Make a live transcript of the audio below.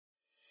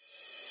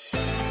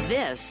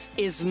This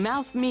is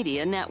Mouth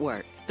Media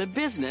Network, the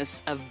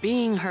business of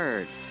being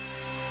heard.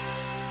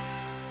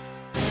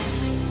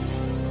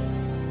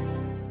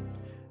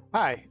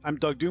 Hi, I'm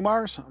Doug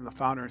Dumars. I'm the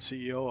founder and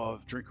CEO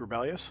of Drink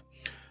Rebellious.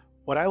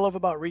 What I love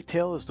about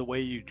retail is the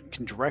way you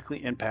can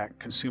directly impact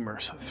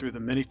consumers through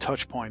the many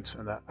touch points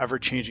and the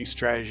ever-changing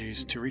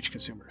strategies to reach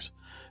consumers,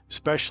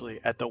 especially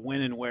at the when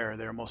and where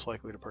they're most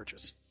likely to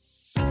purchase.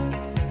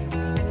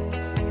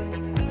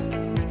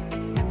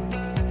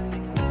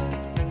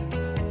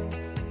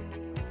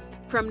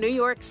 From New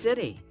York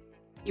City,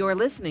 you're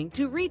listening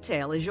to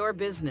Retail is Your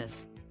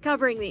Business,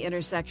 covering the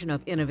intersection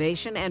of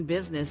innovation and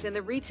business in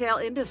the retail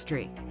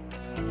industry.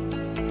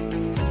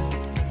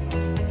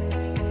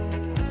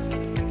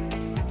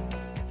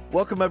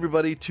 Welcome,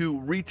 everybody, to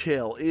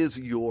Retail is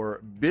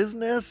Your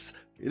Business.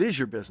 It is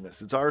your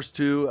business. It's ours,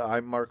 too.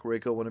 I'm Mark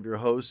Rako, one of your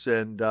hosts,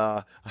 and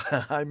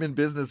I'm in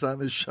business on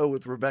this show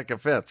with Rebecca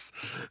Fitz.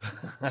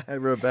 Hi,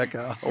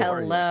 Rebecca.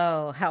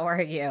 Hello. How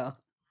are you?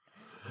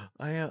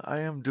 I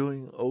am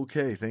doing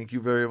okay. Thank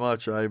you very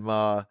much.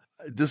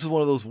 This is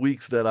one of those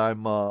weeks that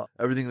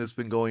everything that's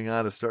been going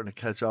on is starting to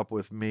catch up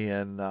with me,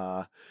 and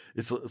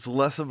it's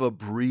less of a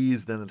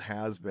breeze than it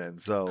has been.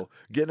 So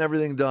getting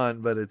everything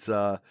done, but it's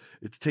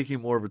taking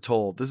more of a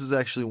toll. This is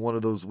actually one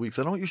of those weeks.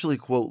 I don't usually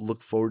quote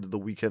look forward to the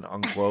weekend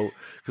unquote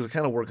because I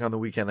kind of work on the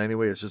weekend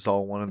anyway. It's just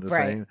all one and the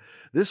same.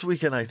 This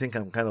weekend, I think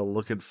I'm kind of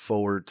looking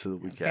forward to the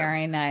weekend.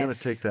 Very nice. I'm going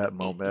to take that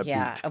moment.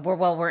 Yeah.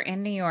 We're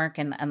in New York,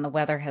 and the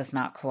weather has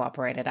not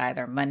cooperated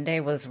either. Monday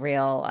was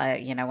real.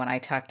 When I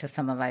talked to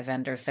some of my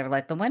vendors, they were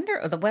like,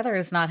 the weather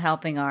is not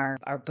helping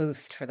our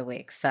boost for the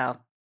week. So,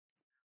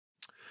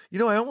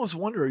 I almost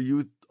wonder, you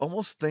would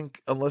almost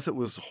think unless it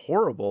was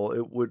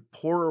horrible,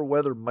 poorer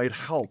weather might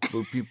help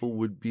where people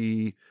would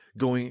be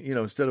going,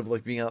 instead of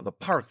like being out in the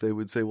park, they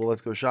would say, well,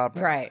 let's go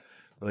shopping. Right.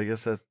 But I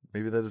guess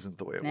maybe that isn't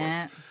the way it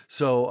works.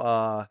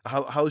 So,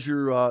 how's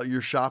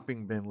your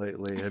shopping been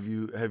lately?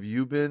 Have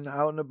you been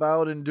out and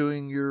about and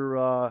doing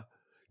your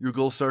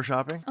Gold Star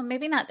shopping? Well,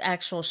 maybe not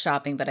actual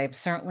shopping, but I'm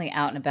certainly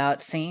out and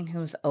about seeing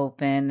who's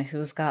open,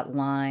 who's got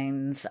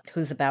lines,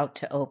 who's about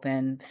to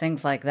open,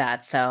 things like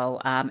that.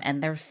 So,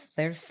 and there's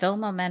still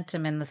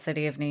momentum in the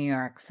city of New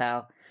York.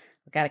 So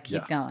we've got to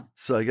keep going.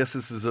 So I guess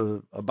this is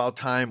about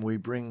time we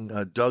bring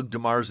Doug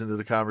Dumars into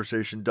the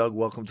conversation. Doug,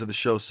 welcome to the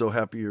show. So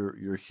happy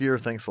you're here.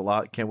 Thanks a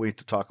lot. Can't wait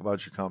to talk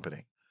about your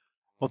company.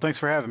 Well, thanks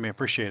for having me. I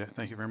appreciate it.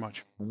 Thank you very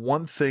much.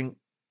 One thing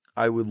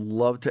I would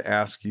love to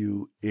ask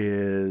you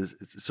is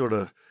sort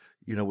of,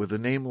 with a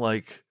name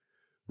like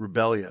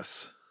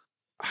Rebellious,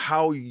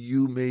 how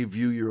you may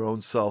view your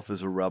own self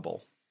as a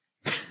rebel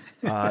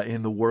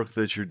in the work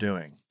that you're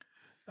doing.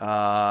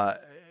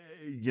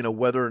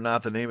 Whether or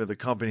not the name of the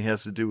company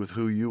has to do with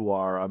who you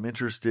are, I'm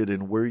interested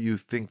in where you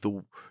think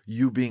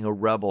you being a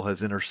rebel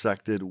has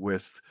intersected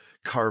with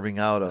carving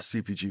out a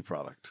CPG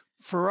product.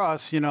 For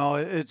us,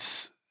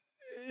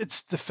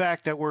 it's the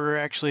fact that we're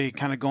actually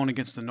kind of going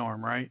against the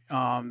norm, right?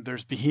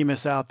 There's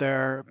behemoths out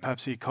there,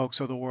 Pepsi, Cokes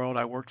of the world.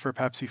 I worked for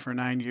Pepsi for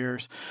 9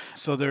 years.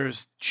 So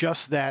there's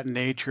just that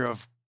nature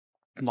of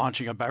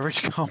launching a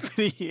beverage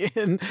company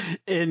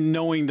in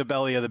knowing the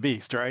belly of the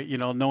beast, right?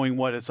 Knowing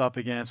what it's up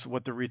against,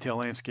 what the retail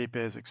landscape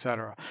is, et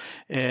cetera.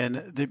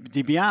 And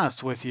to be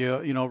honest with you,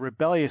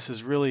 Rebellious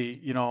is really,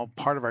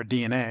 part of our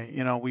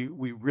DNA.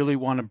 We really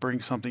want to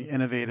bring something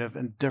innovative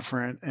and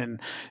different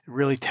and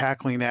really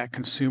tackling that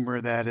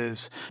consumer that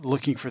is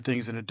looking for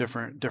things in a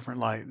different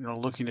light,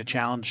 looking to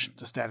challenge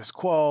the status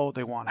quo.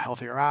 They want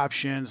healthier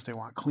options. They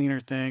want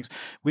cleaner things.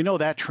 We know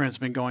that trend's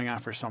been going on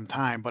for some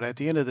time, but at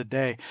the end of the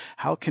day,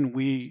 how can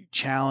we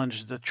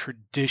challenge the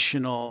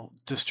traditional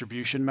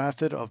distribution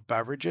method of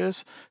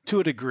beverages to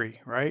a degree,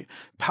 right?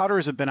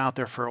 Powders have been out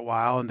there for a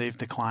while and they've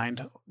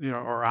declined,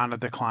 or on a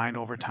decline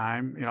over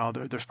time.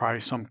 There's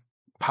probably some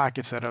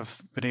pockets that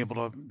have been able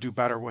to do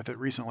better with it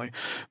recently,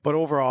 but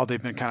overall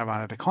they've been kind of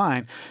on a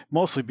decline,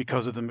 mostly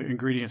because of the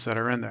ingredients that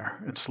are in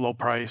there. It's low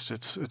priced.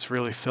 It's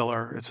really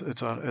filler. It's a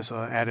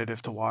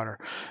additive to water.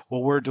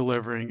 What we're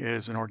delivering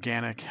is an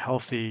organic,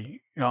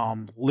 healthy,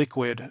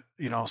 liquid,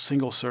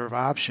 single serve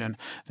option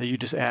that you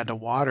just add to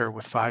water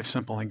with 5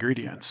 simple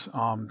ingredients.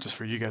 Just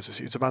for you guys to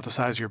see, it's about the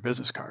size of your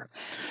business card.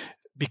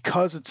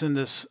 Because it's in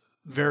this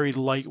very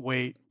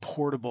lightweight,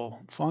 portable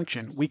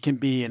function, we can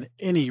be in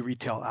any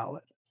retail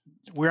outlet.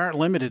 We aren't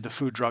limited to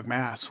food, drug,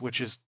 mass,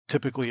 which is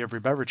typically every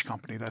beverage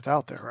company that's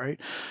out there, right?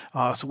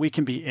 So we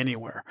can be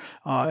anywhere.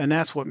 And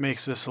that's what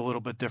makes this a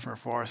little bit different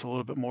for us, a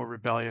little bit more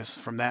rebellious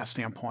from that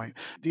standpoint.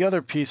 The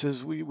other piece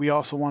is we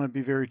also want to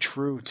be very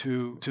true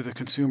to the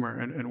consumer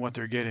and what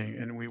they're getting.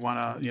 And we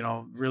want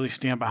to, really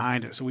stand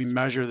behind it. So we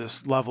measure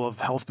this level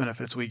of health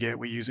benefits we get.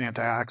 We use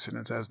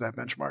antioxidants as that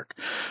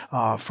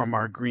benchmark from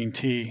our green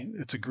tea.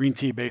 It's a green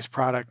tea based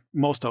product.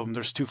 Most of them,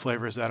 there's 2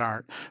 flavors that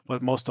aren't,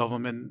 but most of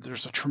them, and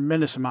there's a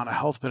tremendous amount of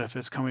health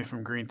benefits coming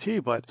from green tea.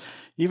 But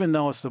even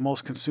though it's the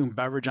most consumed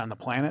beverage on the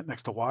planet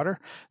next to water,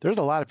 there's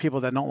a lot of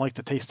people that don't like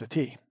the taste of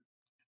tea.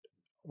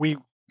 We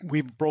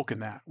we've broken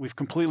that. We've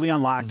completely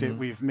unlocked it.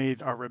 We've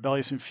made our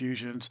rebellious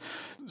infusions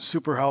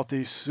super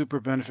healthy, super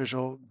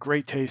beneficial,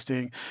 great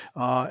tasting,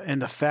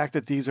 and the fact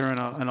that these are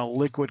in a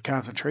liquid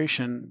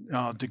concentration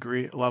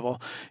degree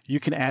level, you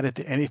can add it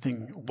to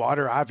anything.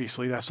 Water,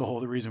 obviously, that's the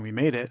whole reason we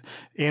made it,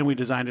 and we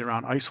designed it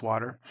around ice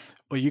water.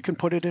 But you can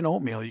put it in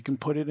oatmeal. You can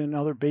put it in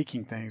other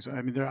baking things.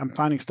 I mean, I'm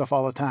finding stuff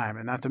all the time,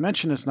 and not to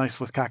mention it's nice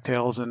with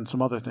cocktails and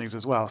some other things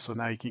as well. So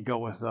now you can go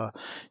with,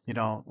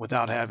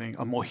 without having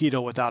a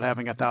mojito, without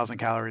having 1,000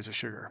 calories of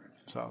sugar.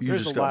 So you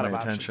there's just a lot got my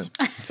of attention.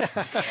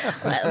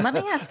 Let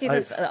me ask you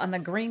this: on the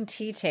green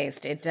tea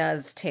taste, it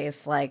does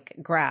taste like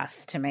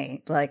grass to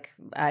me. Like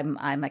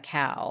I'm a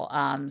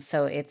cow.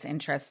 So it's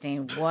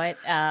interesting. What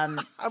I'm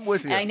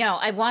with you. I know.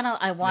 I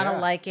wanna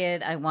like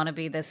it. I wanna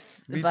be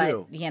this. Me but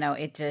too.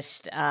 it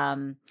just.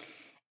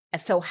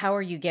 So how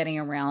are you getting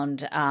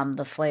around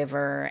the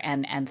flavor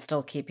and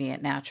still keeping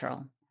it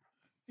natural?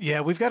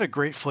 Yeah, we've got a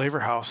great flavor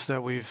house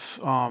that we've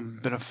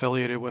been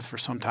affiliated with for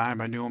some time.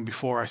 I knew them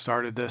before I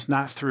started this,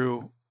 not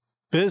through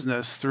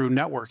business, through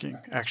networking,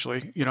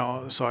 actually.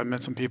 So I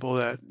met some people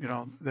that,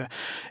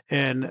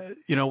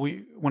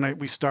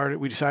 we started,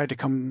 we decided to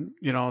come,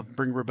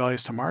 bring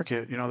Rebellious to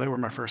market. They were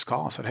my first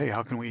call. I said, hey,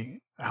 how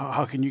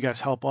can you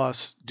guys help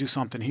us do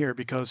something here?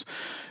 Because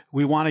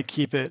we want to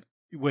keep it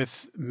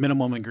with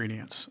minimum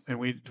ingredients, and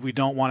we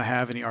don't want to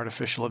have any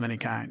artificial of any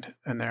kind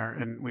in there,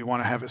 and we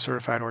want to have it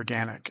certified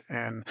organic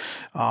and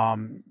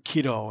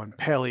keto and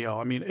paleo.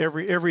 I mean,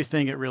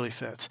 everything it really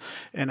fits.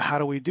 And how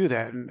do we do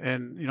that?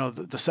 And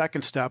the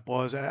second step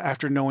was,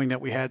 after knowing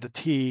that we had the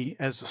tea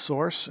as the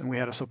source and we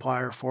had a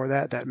supplier for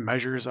that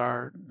measures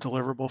our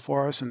deliverable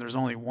for us, and there's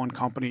only one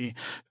company.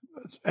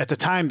 At the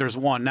time, there's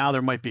one. Now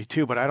there might be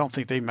two, but I don't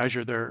think they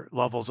measure their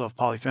levels of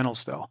polyphenols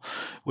still,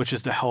 which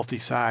is the healthy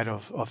side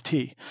of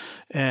tea.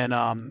 And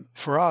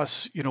for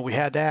us, we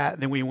had that.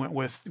 Then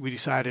we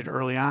decided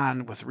early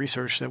on with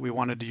research that we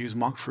wanted to use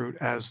monk fruit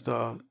as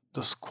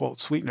this quote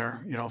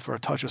sweetener, for a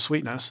touch of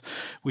sweetness.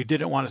 We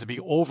didn't want it to be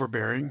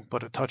overbearing,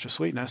 but a touch of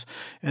sweetness.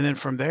 And then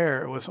from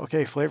there, it was,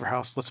 okay, Flavor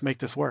House, let's make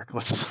this work.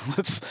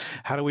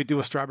 How do we do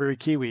a strawberry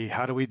kiwi?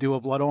 How do we do a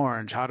blood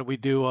orange? How do we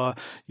do a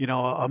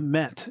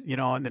mint?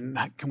 And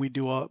then can we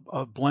do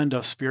a blend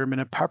of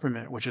spearmint and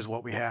peppermint, which is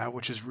what we have,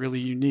 which is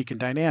really unique and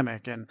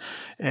dynamic. And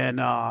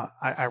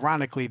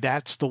ironically,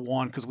 that's the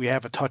one, because we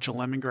have a touch of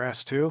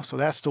lemongrass too. So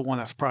that's the one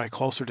that's probably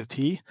closer to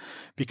tea,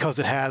 because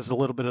it has a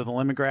little bit of the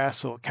lemongrass.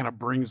 So it kind of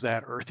brings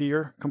that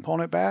earthier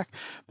component back.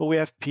 But we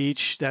have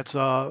peach. That's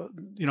the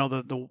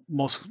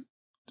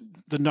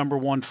number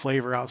one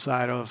flavor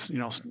outside of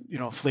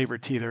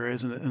flavored tea there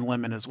is, and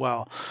lemon as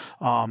well.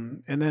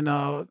 And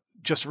then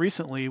just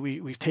recently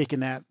we've taken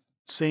that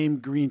same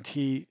green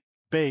tea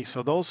base.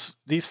 So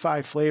these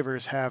 5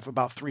 flavors have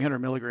about 300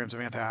 milligrams of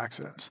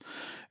antioxidants,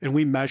 and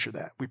we measure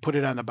that. We put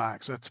it on the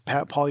box. That's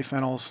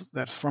polyphenols.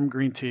 That's from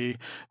green tea,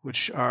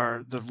 which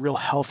are the real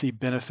healthy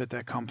benefit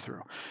that come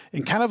through.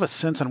 And kind of a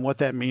sense on what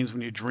that means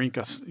when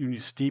you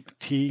steep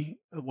tea,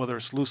 whether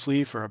it's loose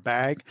leaf or a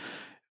bag.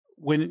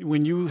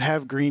 When you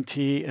have green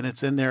tea and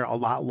it's in there a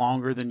lot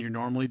longer than you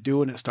normally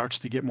do, and it starts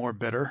to get more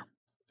bitter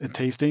in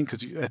tasting,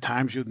 because at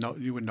times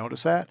you would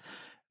notice that.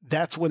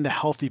 That's when the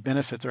healthy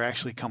benefits are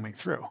actually coming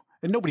through.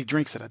 And nobody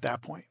drinks it at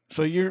that point.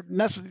 So you're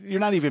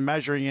not even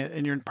measuring it,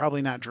 and you're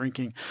probably not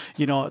drinking,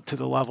 to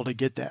the level to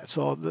get that.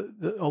 So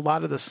a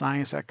lot of the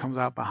science that comes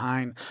out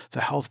behind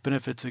the health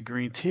benefits of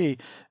green tea,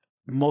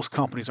 most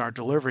companies aren't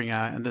delivering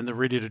on it, and then the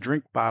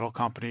ready-to-drink bottle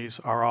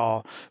companies are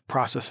all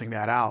processing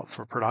that out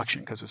for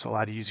production, because it's a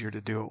lot easier to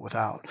do it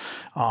without.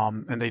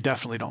 And they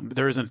definitely don't.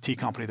 There isn't a tea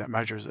company that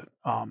measures it.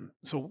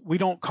 So we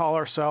don't call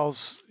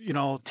ourselves,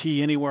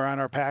 tea anywhere on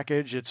our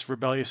package. It's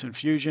Rebellious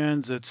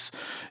Infusions. It's,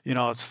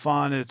 it's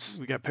fun.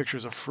 We got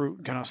pictures of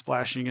fruit kind of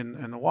splashing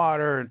in the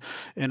water,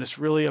 and it's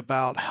really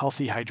about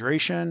healthy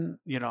hydration,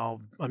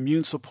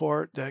 immune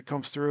support that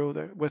comes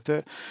through with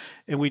it.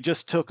 And we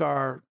just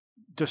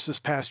this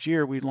past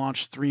year, we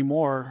launched 3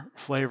 more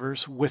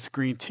flavors with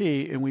green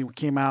tea, and we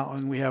came out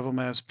and we have them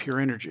as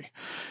Pure Energy.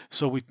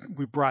 So we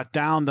brought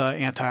down the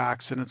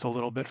antioxidants a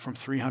little bit from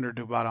 300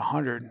 to about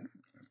 100,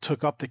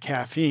 took up the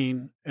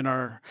caffeine. In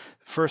our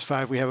first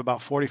 5, we have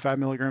about 45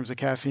 milligrams of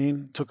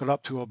caffeine, took it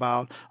up to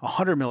about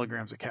 100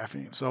 milligrams of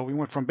caffeine. So we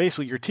went from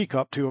basically your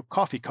teacup to a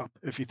coffee cup,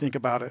 if you think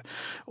about it,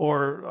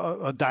 or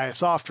a diet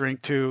soft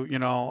drink to,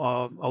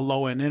 a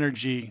low end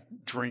energy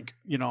drink,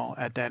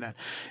 at that end.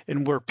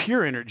 And we're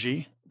Pure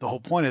Energy. The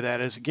whole point of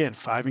that is, again,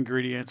 5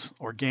 ingredients,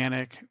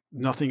 organic,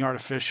 nothing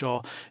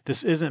artificial.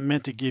 This isn't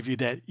meant to give you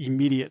that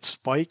immediate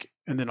spike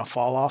and then a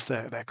fall off,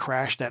 that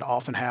crash that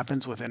often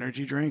happens with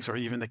energy drinks or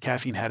even the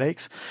caffeine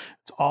headaches.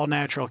 It's all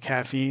natural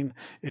caffeine.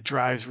 It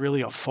drives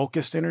really a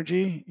focused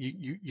energy.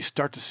 You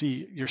start to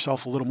see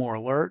yourself a little more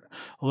alert,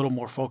 a little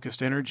more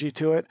focused energy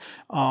to it.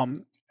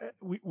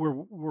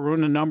 We're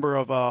in a number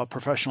of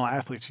professional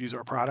athletes use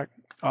our product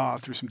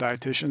through some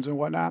dietitians and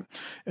whatnot.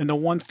 And the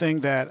one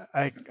thing that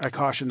I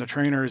caution the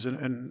trainers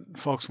and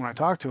folks when I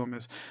talk to them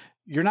is,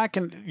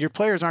 your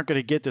players aren't going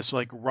to get this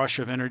like rush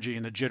of energy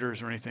and the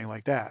jitters or anything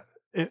like that.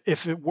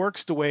 if it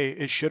works the way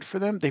it should for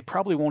them, they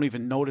probably won't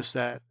even notice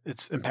that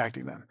it's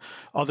impacting them,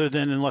 other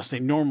than unless they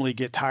normally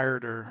get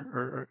tired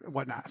or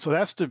whatnot. So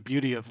that's the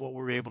beauty of what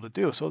we're able to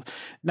do. So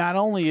not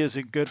only is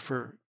it good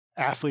for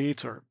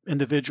athletes or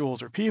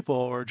individuals or people,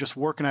 or just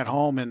working at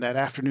home and that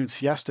afternoon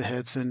siesta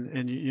hits,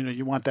 and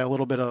you want that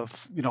little bit of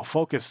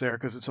focus there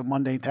because it's a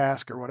mundane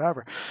task or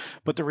whatever,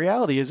 but the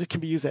reality is it can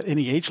be used at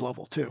any age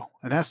level too,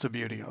 and that's the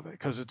beauty of it,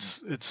 because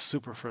it's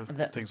super for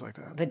things like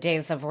that. The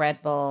days of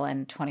Red Bull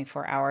and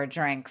 24-hour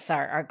drinks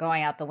are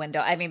going out the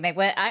window. I mean, they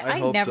went.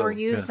 I never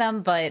used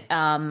them, but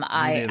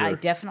I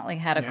definitely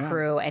had a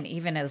crew, and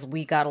even as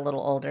we got a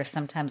little older,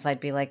 sometimes I'd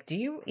be like, "Do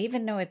you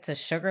even know it's a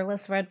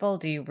sugarless Red Bull?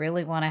 Do you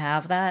really want to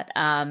have that?"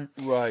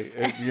 Right.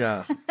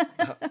 Yeah.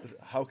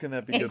 How can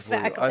that be good for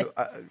you?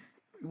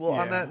 Well,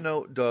 on that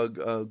note,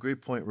 Doug,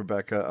 great point,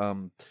 Rebecca.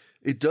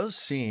 It does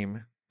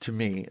seem to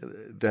me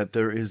that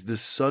there is this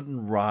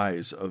sudden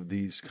rise of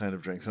these kind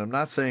of drinks. And I'm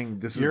not saying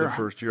this is the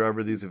first year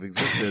ever these have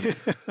existed.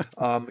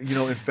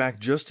 In fact,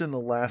 just in the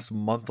last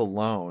month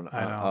alone,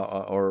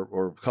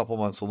 or a couple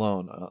months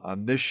alone,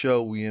 on this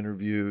show, we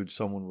interviewed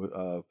someone with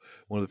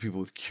one of the people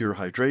with Cure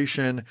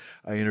Hydration.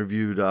 I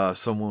interviewed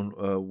someone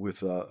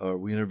with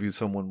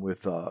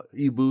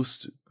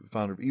eBoost,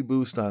 founder of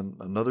eBoost, on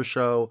another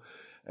show.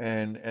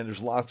 And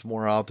there's lots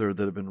more out there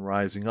that have been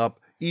rising up,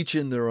 each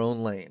in their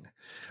own lane.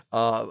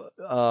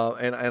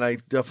 And I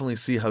definitely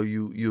see how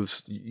you're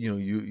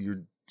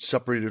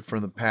separated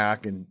from the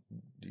pack, and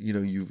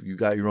you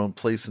got your own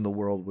place in the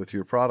world with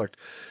your product.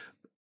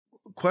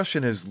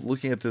 Question is,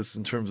 looking at this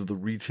in terms of the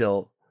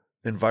retail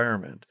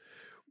environment,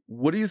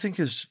 what do you think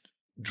is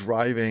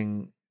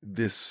driving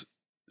this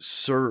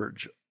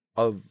surge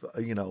of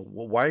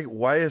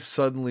why is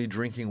suddenly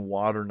drinking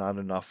water not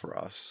enough for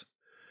us?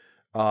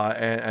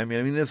 And I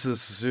mean this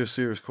is a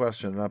serious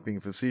question. I'm not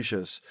being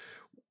facetious.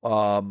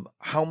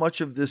 How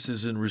much of this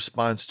is in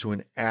response to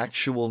an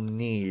actual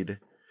need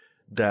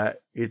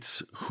that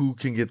it's who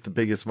can get the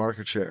biggest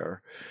market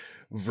share,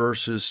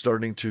 versus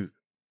starting to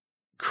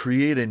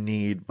create a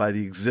need by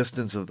the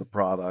existence of the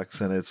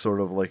products? And it's sort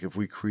of like, if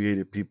we create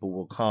it, people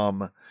will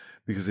come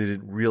because they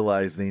didn't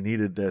realize they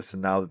needed this,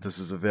 and now that this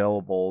is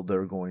available,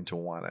 they're going to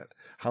want it.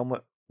 How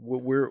much?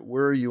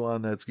 Where are you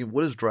on that scheme?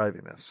 What is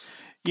driving this?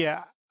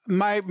 Yeah,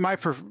 my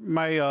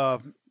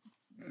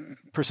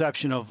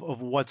perception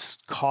of what's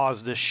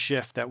caused this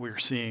shift that we're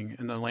seeing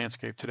in the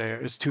landscape today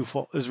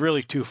is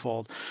really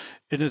twofold.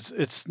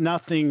 It's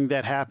nothing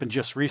that happened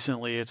just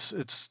recently.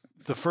 It's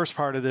the first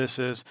part of this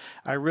is,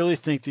 I really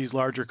think these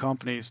larger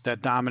companies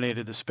that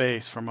dominated the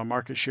space from a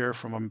market share,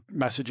 from a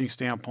messaging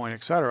standpoint,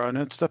 et cetera, and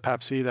it's the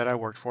Pepsi that I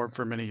worked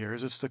for many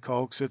years, it's the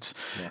Cokes, it's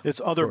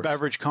other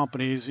beverage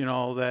companies,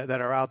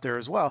 that are out there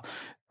as well.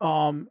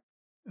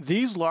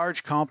 These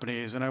large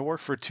companies, and I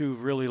worked for two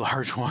really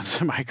large ones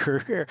in my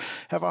career,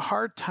 have a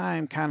hard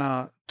time kind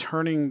of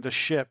turning the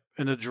ship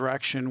in a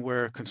direction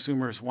where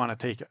consumers want to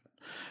take it.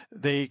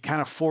 They kind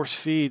of force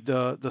feed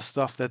the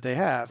stuff that they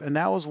have. And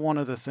that was one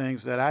of the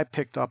things that I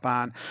picked up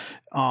on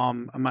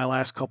in my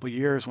last couple of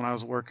years when I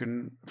was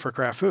working for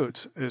Kraft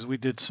Foods, is we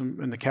did some,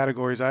 in the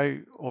categories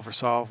I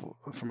oversaw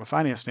from a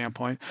finance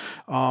standpoint,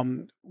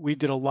 we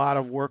did a lot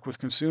of work with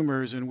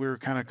consumers, and we were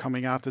kind of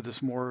coming out to this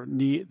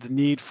the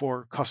need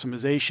for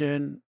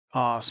customization,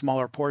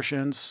 smaller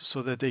portions,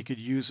 so that they could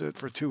use it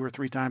for 2 or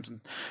 3 times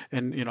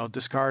and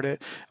discard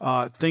it.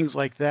 Things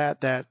like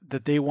that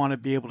they want to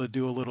be able to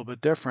do a little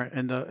bit different.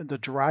 And the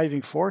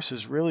driving force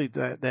is really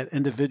that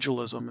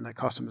individualism and that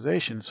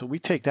customization. So we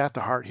take that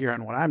to heart here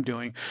on what I'm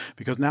doing,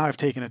 because now I've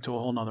taken it to a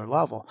whole nother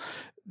level.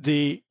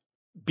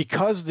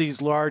 Because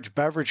these large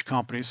beverage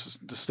companies,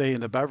 to stay in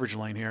the beverage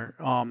lane here,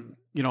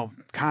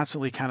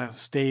 constantly kind of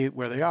stay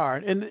where they are.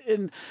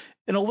 And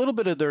in a little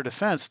bit of their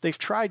defense, they've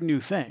tried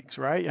new things,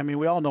 right? I mean,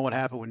 we all know what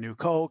happened with New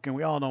Coke, and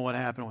we all know what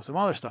happened with some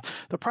other stuff.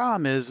 The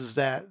problem is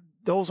that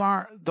those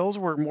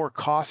were more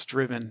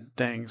cost-driven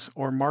things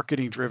or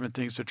marketing-driven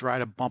things to try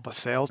to bump a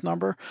sales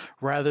number,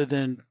 rather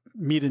than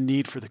meet a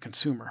need for the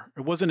consumer.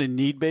 It wasn't a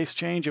need-based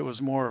change. It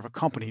was more of a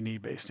company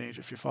need-based change,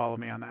 if you follow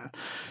me on that.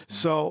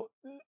 So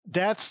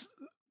that's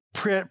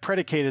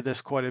predicated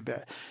this quite a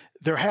bit.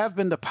 There have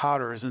been the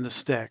powders and the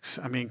sticks.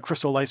 I mean,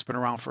 Crystal Light's been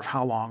around for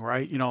how long,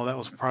 right? That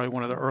was probably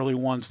one of the early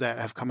ones that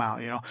have come out.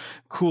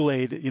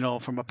 Kool-Aid,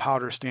 from a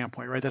powder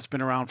standpoint, right? That's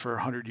been around for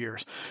 100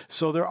 years.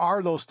 So there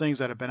are those things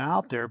that have been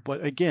out there,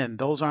 but again,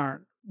 those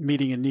aren't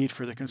meeting a need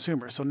for the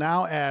consumer. So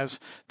now, as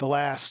the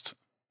last,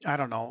 I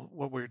don't know,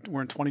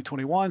 we're in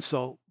 2021,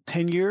 so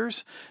 10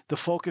 years, the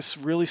focus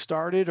really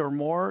started, or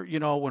more,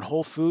 when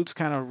Whole Foods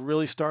kind of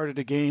really started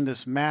to gain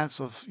this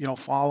massive,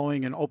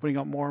 following and opening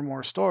up more and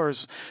more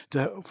stores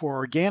for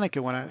organic,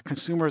 and when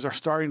consumers are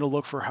starting to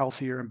look for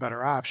healthier and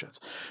better options.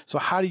 So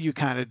how do you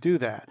kind of do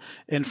that?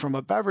 And from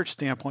a beverage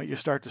standpoint, you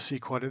start to see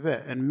quite a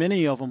bit, and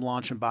many of them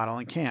launch in bottle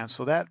and cans.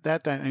 So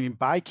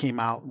Bai came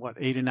out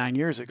 8 or 9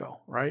 years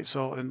ago, right?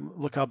 So, and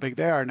look how big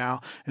they are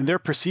now, and they're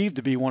perceived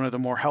to be one of the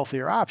more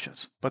healthier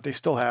options, but they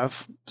still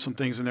have some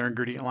things in their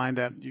ingredient line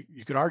that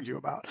you could argue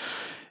about.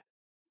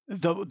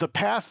 the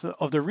path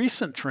of the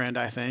recent trend,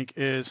 I think,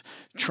 is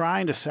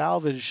trying to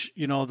salvage,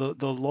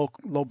 the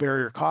low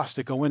barrier cost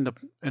to go into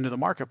the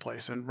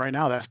marketplace. And right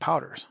now that's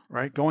powders,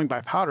 right? Going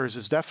by powders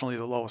is definitely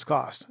the lowest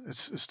cost.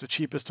 It's the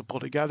cheapest to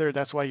pull together.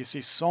 That's why you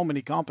see so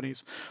many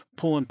companies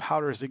pulling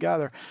powders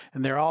together,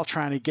 and they're all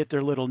trying to get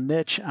their little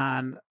niche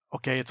on.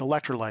 Okay, it's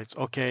electrolytes.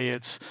 Okay,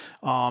 it's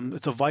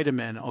a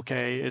vitamin.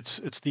 Okay, it's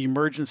the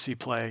emergency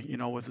play,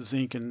 with the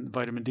zinc and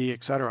vitamin D,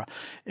 et cetera,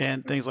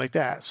 and things like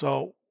that.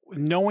 So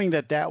knowing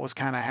that was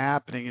kind of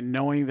happening, and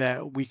knowing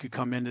that we could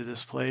come into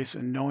this place,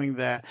 and knowing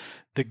that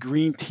the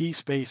green tea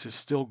space is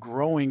still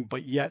growing,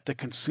 but yet the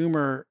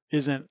consumer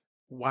isn't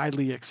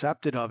widely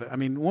accepted of it. I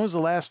mean, when was the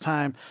last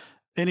time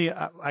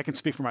I can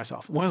speak for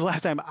myself. When was the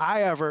last time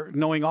I ever,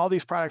 knowing all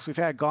these products we've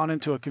had, gone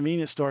into a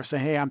convenience store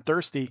saying, hey, I'm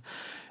thirsty.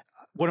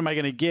 What am I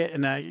going to get?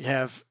 And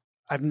I've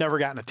never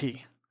gotten a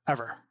tea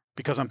ever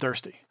because I'm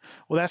thirsty.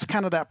 Well, that's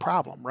kind of that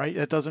problem, right?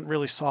 It doesn't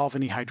really solve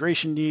any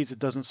hydration needs. It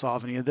doesn't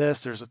solve any of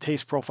this. There's a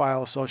taste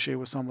profile associated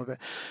with some of it,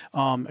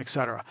 et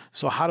cetera.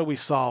 So how do we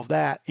solve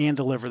that and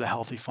deliver the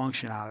healthy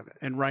function out of it?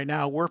 And right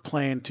now we're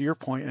playing, to your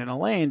point, in a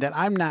lane that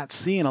I'm not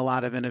seeing a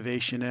lot of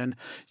innovation in,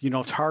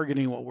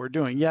 targeting what we're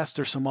doing. Yes,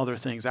 there's some other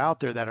things out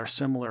there that are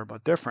similar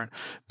but different.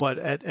 But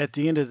at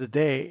the end of the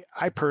day,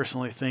 I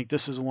personally think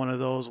this is one of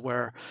those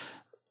where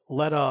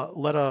let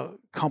a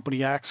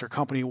company X or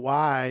company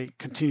Y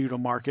continue to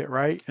market,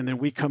 right? And then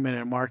we come in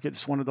and market.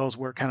 It's one of those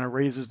where it kind of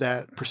raises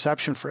that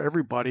perception for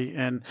everybody.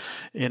 And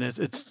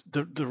it's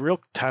the real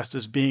test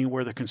is being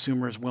where the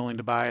consumer is willing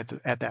to buy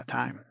at that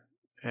time.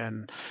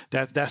 And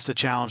that's the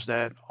challenge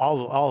that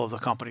all of the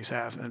companies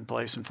have in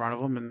place in front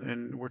of them,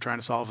 and we're trying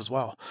to solve as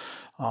well.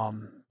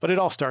 But it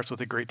all starts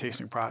with a great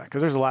tasting product,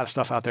 because there's a lot of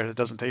stuff out there that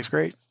doesn't taste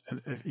great.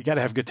 You got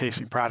to have good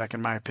tasting product,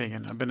 in my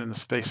opinion. I've been in the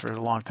space for a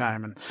long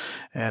time,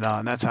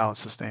 and that's how it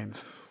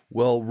sustains.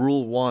 Well,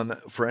 rule one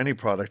for any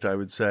product, I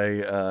would say,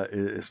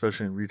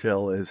 especially in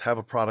retail, is have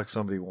a product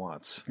somebody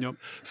wants. Yep.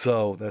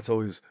 So that's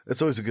always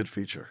a good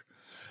feature.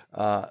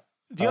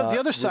 The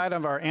other side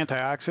of our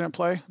antioxidant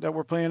play that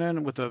we're playing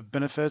in with the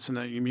benefits and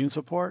the immune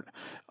support,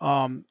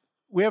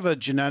 we have a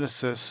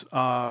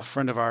geneticist,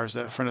 friend of ours,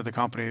 a friend of the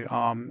company,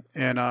 and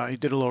he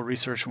did a little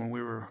research when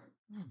we were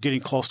getting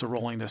close to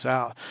rolling this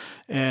out.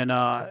 And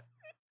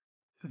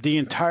the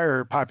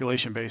entire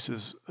population base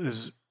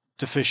is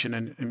deficient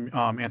in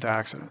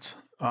antioxidants.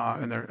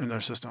 In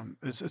their system.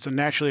 It's a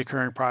naturally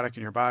occurring product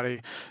in your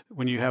body.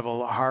 When you have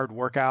a hard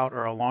workout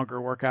or a longer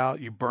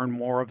workout, you burn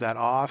more of that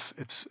off.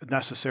 It's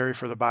necessary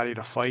for the body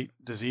to fight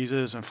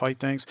diseases and fight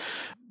things.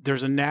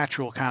 There's a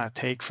natural kind of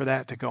take for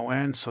that to go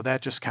in. So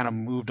that just kind of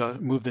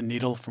moved the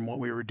needle from what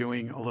we were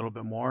doing a little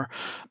bit more,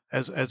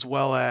 as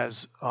well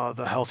as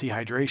the healthy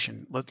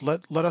hydration.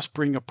 Let us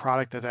bring a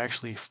product that's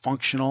actually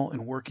functional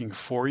and working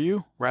for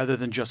you, rather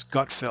than just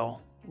gut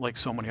fill like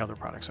so many other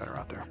products that are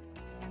out there.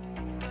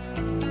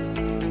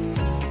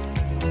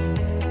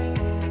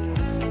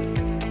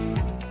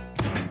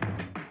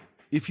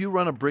 If you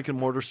run a brick and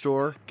mortar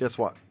store, guess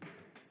what?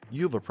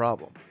 You have a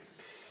problem.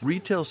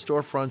 Retail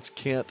storefronts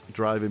can't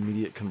drive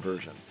immediate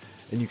conversion,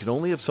 and you can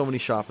only have so many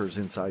shoppers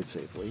inside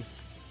safely.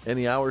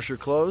 Any hours you're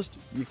closed,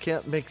 you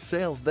can't make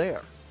sales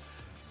there.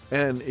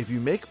 And if you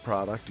make a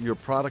product, your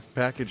product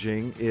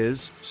packaging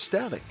is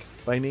static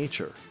by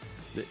nature.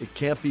 It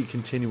can't be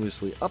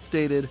continuously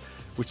updated,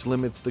 which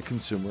limits the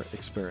consumer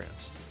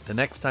experience. The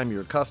next time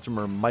your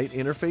customer might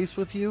interface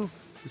with you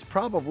is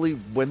probably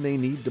when they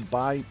need to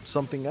buy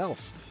something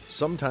else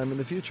sometime in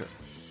the future.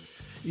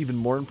 Even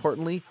more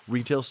importantly,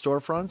 retail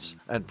storefronts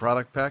and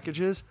product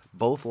packages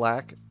both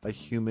lack a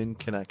human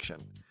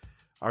connection.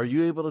 Are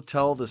you able to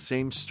tell the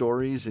same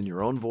stories in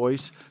your own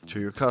voice to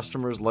your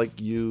customers like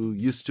you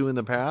used to in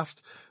the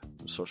past?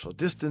 Social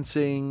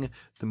distancing,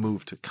 the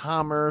move to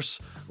commerce,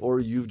 or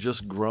you've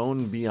just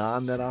grown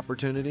beyond that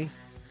opportunity?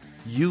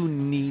 You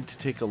need to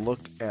take a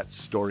look at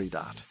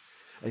StoryDot.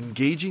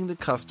 Engaging the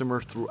customer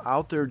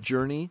throughout their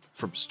journey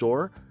from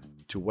store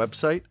to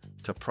website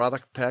to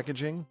product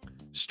packaging,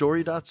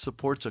 StoryDot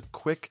supports a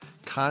quick,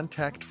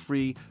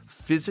 contact-free,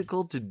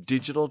 physical to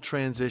digital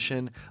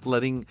transition,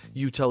 letting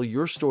you tell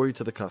your story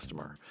to the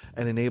customer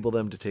and enable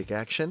them to take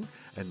action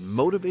and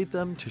motivate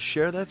them to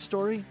share that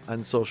story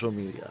on social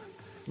media.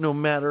 No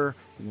matter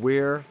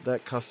where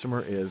that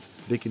customer is,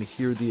 they can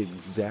hear the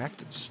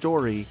exact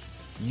story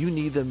you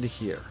need them to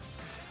hear.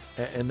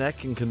 And that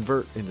can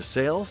convert into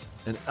sales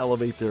and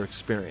elevate their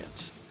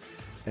experience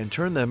and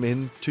turn them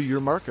into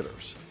your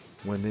marketers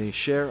when they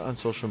share on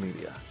social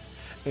media.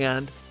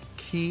 And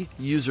key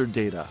user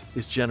data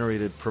is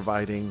generated,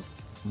 providing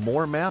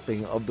more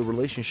mapping of the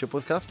relationship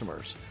with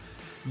customers.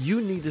 You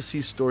need to see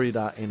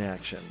StoryDot in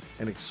action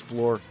and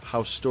explore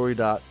how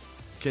StoryDot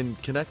can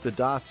connect the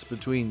dots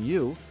between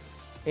you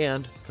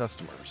and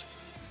customers.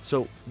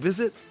 So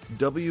visit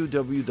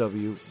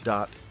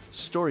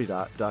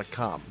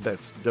www.storydot.com.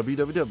 That's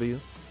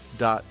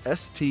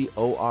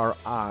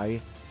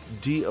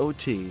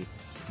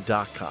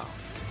www.storydot.com.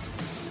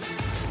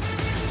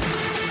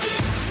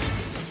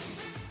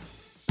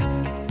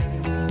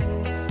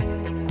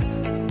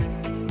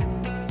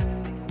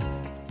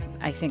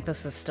 I think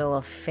this is still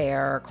a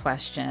fair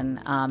question,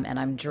 and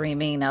I'm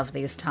dreaming of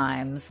these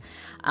times.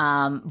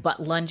 But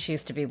lunch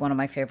used to be one of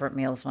my favorite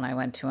meals when I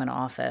went to an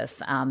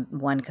office.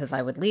 One, because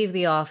I would leave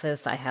the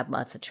office. I had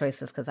lots of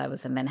choices because I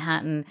was in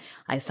Manhattan.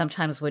 I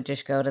sometimes would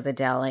just go to the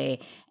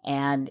deli,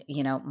 and,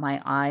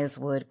 my eyes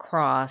would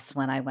cross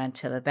when I went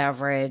to the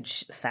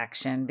beverage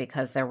section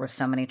because there were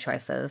so many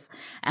choices.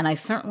 And I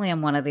certainly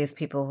am one of these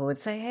people who would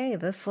say, hey,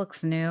 this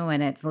looks new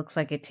and it looks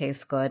like it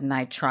tastes good. And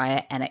I try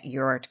it, and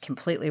you're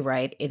completely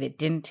right. If it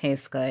didn't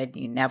taste good,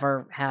 you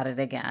never had it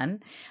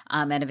again.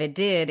 And if it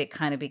did, it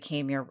kind of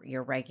became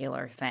your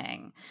regular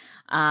thing.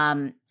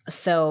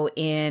 So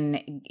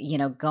in,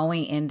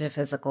 going into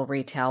physical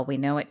retail, we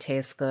know it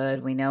tastes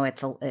good. We know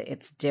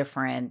it's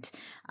different.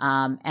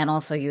 And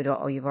also you've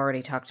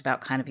already talked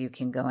about kind of, you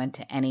can go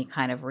into any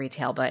kind of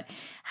retail, but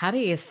how do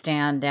you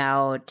stand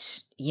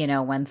out,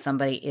 when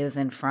somebody is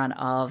in front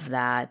of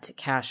that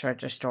cash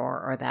register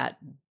or that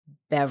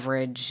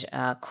beverage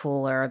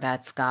cooler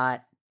that's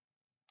got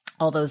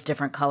all those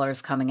different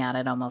colors coming at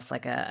it, almost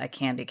like a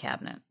candy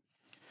cabinet?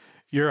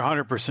 You're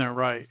 100%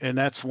 right. And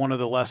that's one of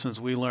the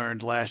lessons we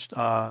learned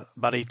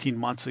about 18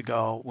 months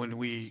ago when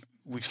we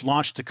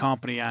launched the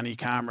company on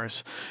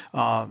e-commerce.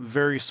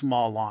 Very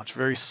small launch,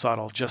 very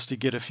subtle, just to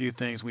get a few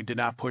things. We did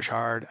not push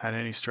hard at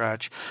any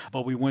stretch,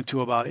 but we went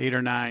to about 8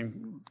 or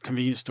 9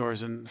 convenience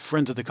stores and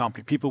friends of the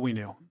company, people we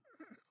knew.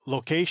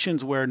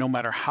 Locations where no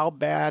matter how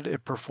bad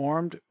it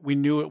performed, we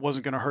knew it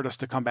wasn't going to hurt us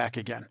to come back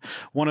again.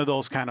 One of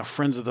those kind of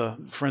friends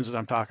that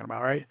I'm talking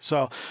about, right?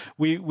 So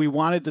we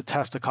wanted to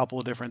test a couple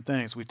of different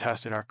things. We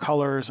tested our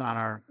colors on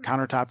our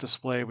countertop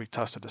display. We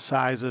tested the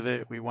size of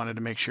it. We wanted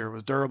to make sure it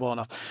was durable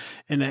enough.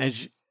 And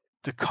as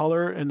the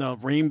color and the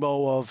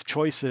rainbow of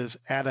choices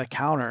at a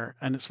counter,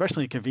 and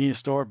especially in a convenience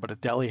store, but a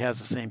deli has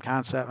the same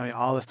concept. I mean,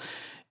 all this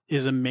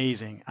is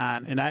amazing.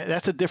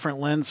 That's a different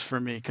lens for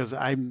me because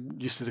I'm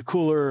used to the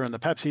cooler and the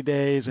Pepsi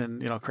days,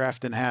 and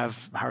Kraft didn't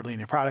have hardly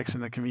any products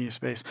in the convenience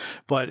space.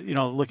 But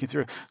looking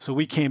through, so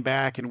we came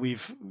back and we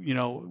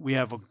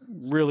have a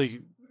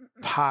really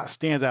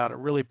stands out. It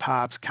really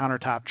pops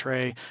countertop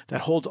tray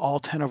that holds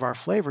all 10 of our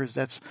flavors.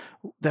 That's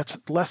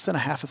less than a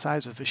half the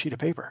size of a sheet of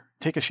paper.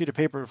 Take a sheet of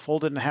paper,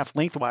 fold it in half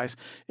lengthwise.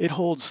 It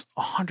holds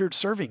 100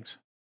 servings.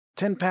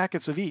 10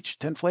 packets of each,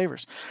 10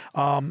 flavors.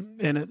 And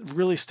it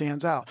really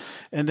stands out.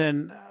 And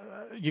then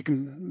you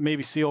can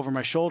maybe see over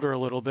my shoulder a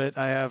little bit.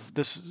 I have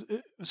this.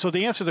 So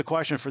the answer to the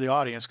question for the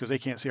audience, because they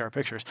can't see our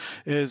pictures,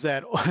 is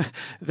that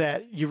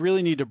you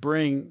really need to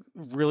bring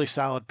really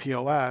solid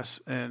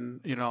POS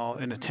and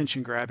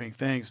attention grabbing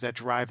things that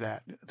drive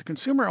that. The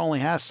consumer only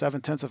has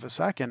 0.7 of a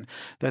second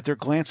that they're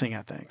glancing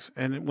at things,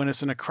 and when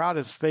it's in a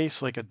crowded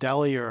space like a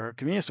deli or a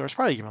convenience store, it's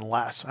probably even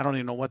less. I don't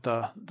even know what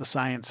the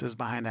science is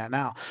behind that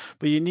now,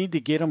 but you need to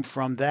get them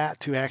from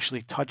that to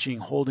actually touching,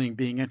 holding,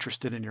 being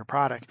interested in your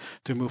product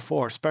to move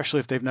forward,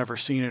 especially if they've never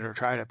seen it or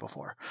tried it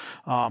before.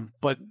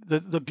 But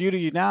the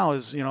beauty now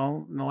is, in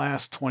the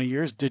last 20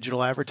 years,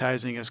 digital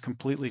advertising has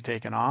completely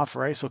taken off,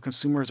 right? So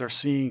consumers are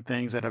seeing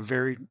things at a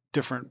very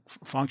different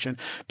function.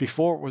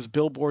 Before it was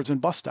billboards and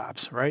bus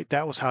stops, right?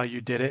 That was how you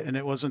did it. And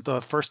it wasn't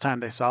the first time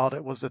they saw it.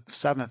 It was the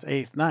 7th,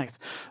 8th, 9th.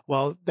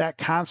 Well, that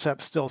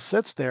concept still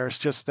sits there. It's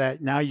just that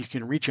now you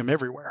can reach them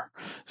everywhere.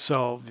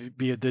 So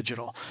via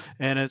digital.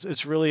 And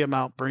it's really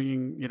about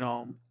bringing,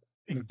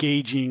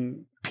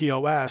 engaging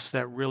POS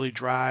that really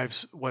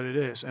drives what it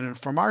is. And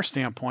from our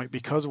standpoint,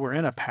 because we're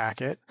in a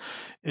packet,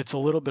 it's a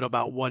little bit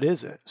about what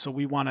is it. So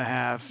we want to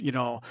have,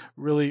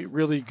 really,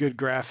 really good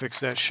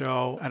graphics that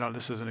show, I know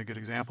this isn't a good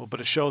example,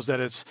 but it shows that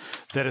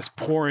it's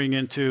pouring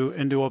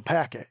into a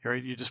packet,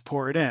 right? You just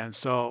pour it in.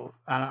 So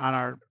on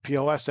our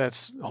POS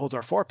that holds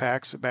our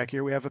 4-packs, back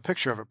here we have a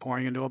picture of it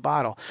pouring into a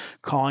bottle,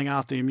 calling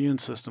out the immune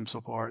system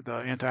support,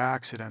 the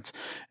antioxidants.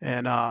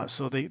 And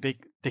so they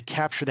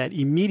capture that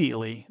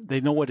immediately.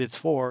 They know what it's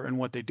for and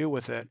what they do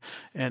with it.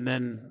 And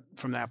then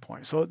from that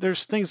point, so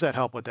there's things that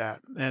help with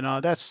that.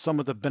 And that's some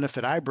of the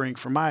benefit I bring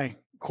from my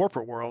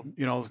corporate world.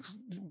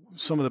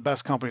 Some of the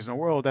best companies in the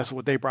world, that's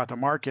what they brought to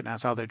market, and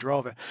that's how they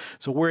drove it.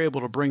 So we're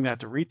able to bring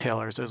that to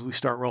retailers as we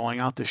start rolling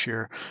out this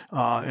year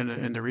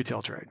in the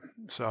retail trade.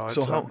 So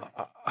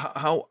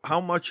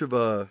how much of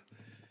I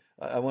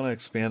want to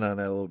expand on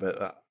that a little bit.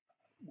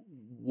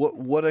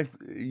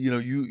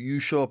 You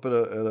show up at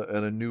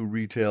a new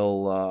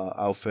retail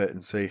outfit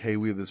and say, hey,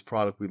 we have this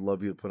product we'd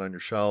love you to put on your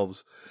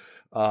shelves.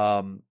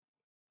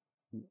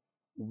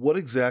 What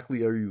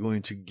exactly are you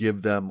going to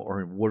give them,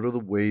 or what are the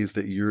ways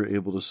that you're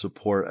able to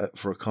support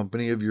for a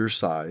company of your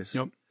size?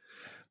 Yep.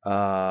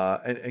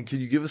 And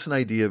can you give us an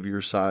idea of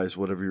your size,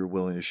 whatever you're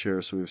willing to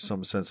share, so we have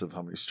some sense of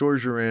how many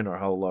stores you're in or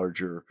how large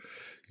your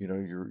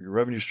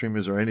revenue stream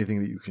is, or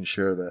anything that you can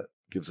share that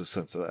gives a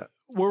sense of that?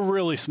 We're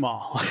really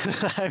small.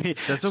 I mean,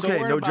 that's okay.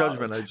 So no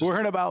judgment. We're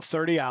in about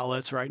 30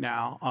 outlets right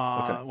now.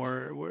 Okay.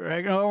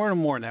 We're in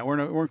more than that.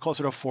 We're in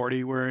closer to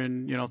 40. We're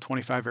in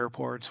 25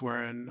 airports.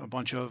 We're in a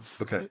bunch of.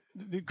 Okay.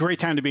 Great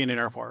time to be in an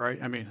airport, right?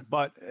 I mean,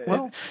 but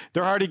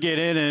they're hard to get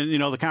in,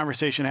 and the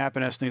conversation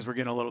happened as things were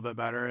getting a little bit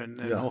better,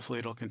 and hopefully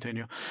it'll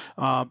continue.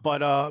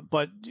 But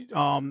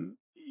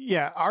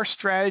Yeah, our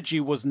strategy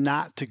was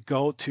not to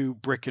go to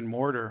brick and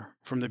mortar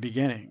from the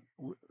beginning.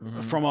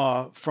 From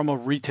a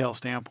retail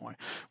standpoint,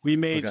 we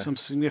made Okay. some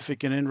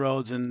significant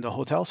inroads in the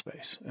hotel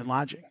space and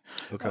lodging.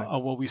 Okay.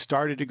 Well, we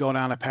started to go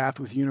down a path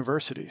with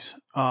universities,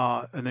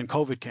 and then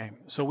COVID came.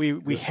 So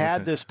we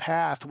had Okay. this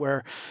path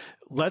where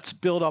let's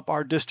build up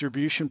our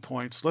distribution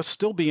points. Let's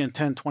still be in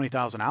 10,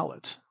 20,000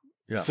 outlets,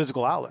 Yeah.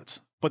 physical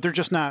outlets, but they're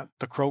just not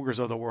the Krogers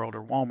of the world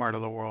or Walmart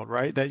of the world,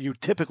 right? That you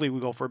typically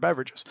would go for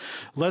beverages.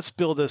 Let's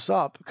build this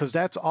up because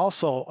that's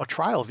also a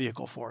trial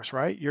vehicle for us,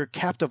 right? Your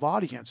captive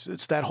audience.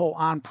 It's that whole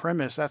on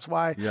premise. That's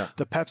why Yeah.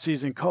 the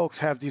Pepsis and Cokes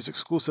have these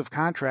exclusive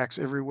contracts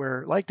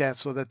everywhere like that,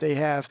 so that they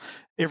have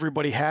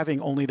everybody having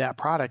only that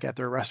product at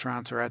their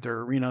restaurants or at their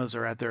arenas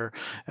or at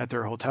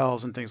their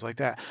hotels and things like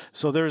that.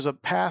 So there's a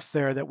path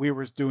there that we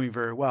were doing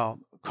very well.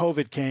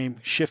 COVID came,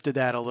 shifted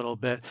that a little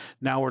bit.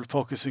 Now we're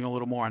focusing a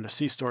little more on the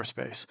C-store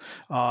space,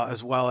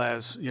 as well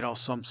as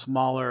some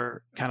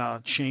smaller kind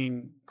of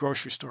chain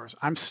grocery stores.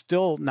 I'm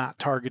still not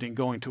targeting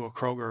going to a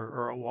Kroger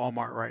or a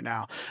Walmart right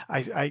now.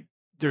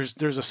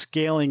 There's a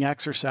scaling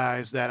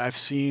exercise that I've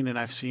seen, and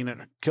I've seen it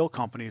kill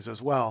companies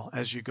as well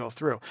as you go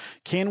through.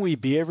 Can we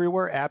be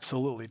everywhere?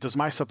 Absolutely. Does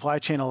my supply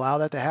chain allow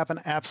that to happen?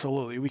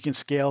 Absolutely. We can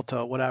scale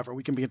to whatever.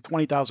 We can be at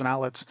 20,000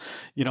 outlets,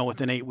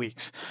 within 8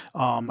 weeks.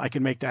 I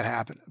can make that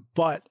happen.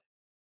 But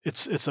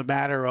it's a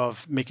matter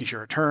of making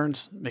sure it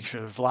turns, make sure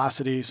the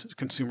velocities,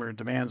 consumer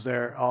demands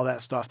there, all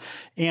that stuff,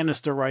 and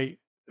it's the right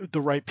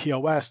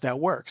POS that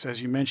works,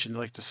 as you mentioned,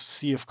 like the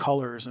sea of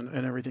colors and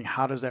everything.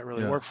 How does that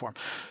really work for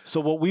them? So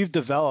what we've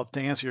developed,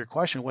 to answer your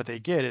question, what they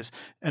get is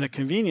in a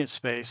convenience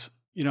space,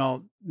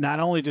 not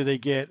only do they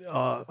get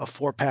a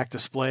 4-pack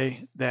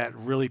display that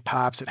really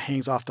pops, it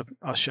hangs off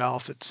a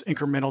shelf, it's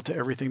incremental to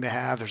everything they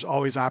have. There's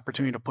always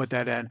opportunity to put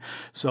that in.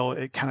 So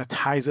it kind of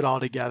ties it all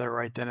together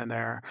right then and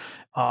there.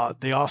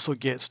 They also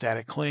get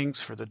static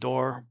clings for the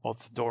door,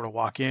 both the door to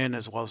walk in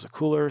as well as the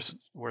coolers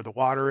where the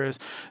water is.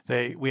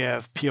 We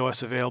have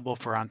POS available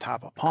for on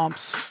top of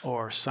pumps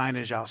or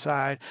signage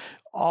outside.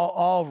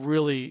 All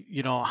really,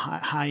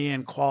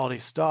 high-end quality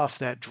stuff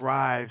that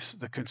drives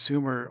the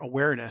consumer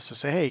awareness to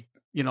say, hey,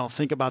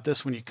 think about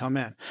this when you come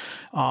in.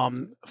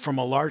 From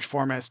a large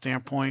format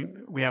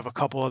standpoint, we have a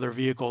couple other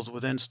vehicles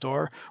within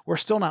store. We're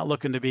still not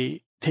looking to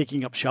be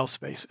taking up shelf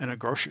space in a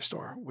grocery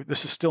store.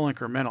 This is still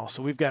incremental.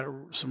 So we've got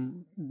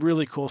some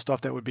really cool stuff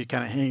that would be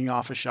kind of hanging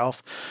off a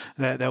shelf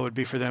that would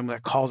be for them,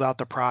 that calls out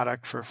the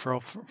product for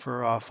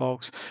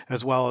folks,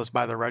 as well as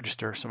by the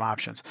register, some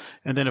options.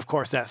 And then of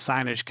course that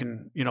signage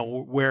can,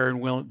 where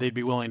they'd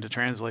be willing to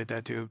translate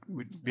that to,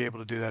 we'd be able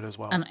to do that as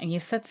well. And you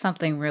said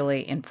something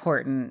really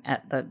important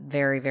at the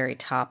very, very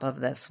top of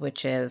this,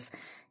 which is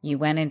you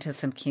went into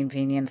some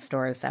convenience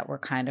stores that were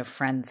kind of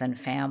friends and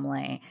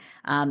family.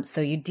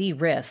 So you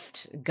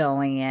de-risked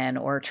going in,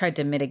 or tried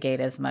to mitigate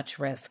as much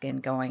risk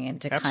in going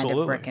into Absolutely. kind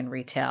of brick and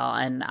retail.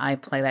 And I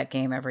play that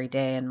game every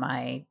day in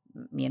my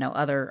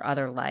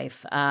other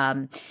life.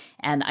 And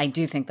I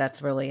do think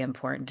that's really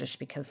important, just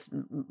because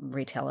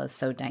retail is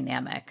so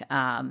dynamic.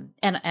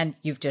 And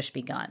you've just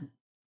begun.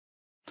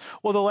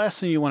 Well, the last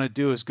thing you want to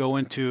do is go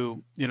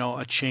into,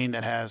 a chain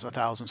that has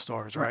 1,000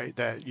 stores, right?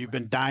 That you've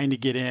been dying to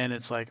get in.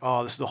 It's like,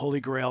 oh, this is the holy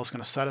grail. It's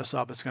going to set us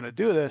up. It's going to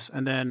do this.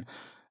 And then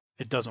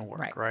it doesn't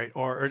work, right?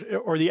 Or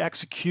the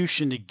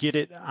execution to get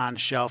it on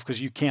shelf, because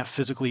you can't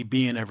physically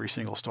be in every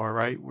single store,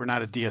 right? We're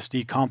not a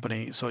DSD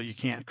company, so you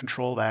can't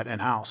control that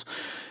in-house.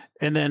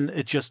 And then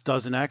it just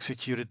doesn't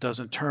execute. It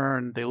doesn't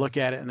turn. They look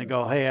at it and they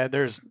go, hey,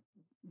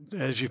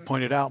 as you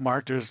pointed out,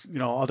 Mark, there's,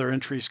 other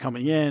entries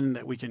coming in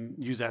that we can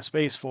use that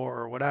space for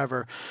or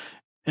whatever.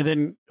 And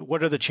then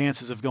what are the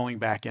chances of going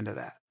back into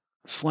that?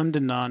 Slim to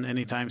none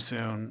anytime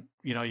soon.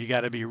 You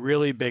got to be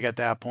really big at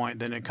that point.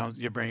 Then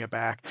you bring it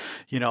back,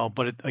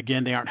 but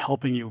again, they aren't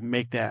helping you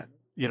make that,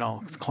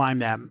 climb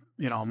that,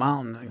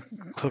 mountain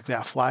and click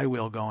that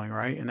flywheel going,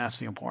 right? And that's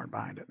the important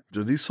behind it.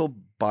 Do these sold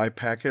by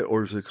packet,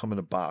 or does it come in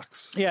a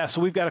box? Yeah.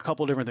 So we've got a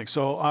couple of different things.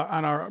 So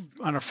on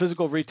our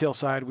physical retail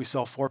side, we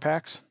sell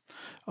 4-packs.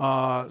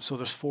 So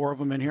there's 4 of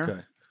them in here.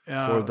 Okay.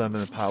 4 of them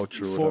in a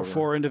pouch or whatever.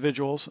 4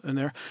 individuals in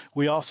there.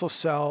 We also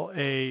sell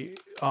the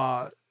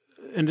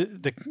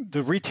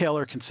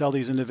retailer can sell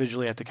these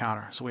individually at the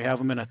counter. So we have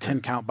them in a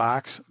 10-count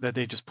box that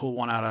they just pull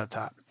one out of the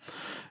top.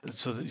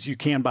 So that you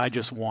can buy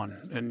just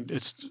one. And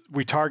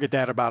we target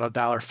that about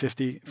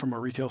 $1.50 from a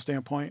retail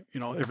standpoint.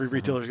 Every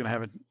retailer is going to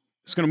have it.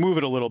 It's going to move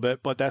it a little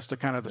bit, but that's the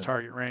kind of the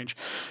target range,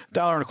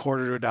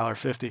 $1.25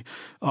 to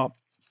 $1.50.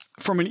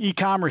 From an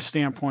e-commerce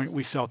standpoint,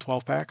 we sell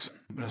 12-packs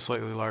in a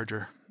slightly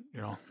larger,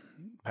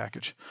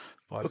 package.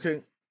 But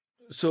okay.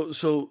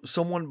 So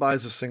someone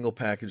buys a single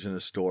package in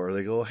a store.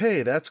 They go,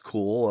 hey, that's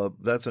cool.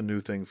 That's a new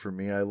thing for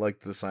me. I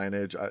like the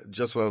signage.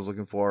 Just what I was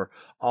looking for.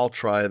 I'll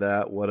try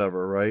that,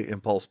 whatever, right?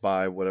 Impulse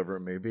buy, whatever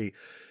it may be.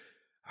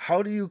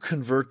 How do you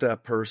convert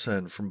that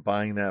person from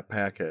buying that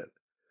packet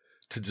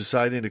to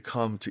deciding to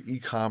come to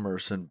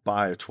e-commerce and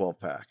buy a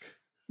 12-pack?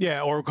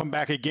 Yeah, or come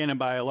back again and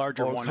buy a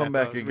larger one. Or come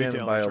back again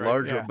and buy a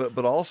larger, right?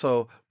 but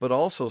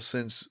also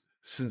since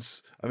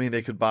I mean,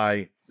 they could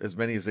buy as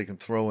many as they can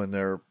throw in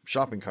their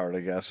shopping cart,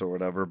 I guess, or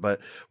whatever. But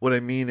what I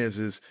mean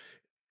is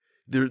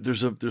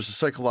there's a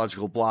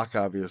psychological block,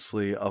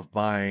 obviously, of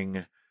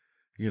buying,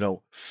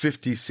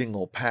 50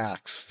 single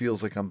packs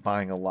feels like I'm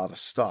buying a lot of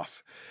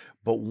stuff,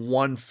 but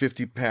one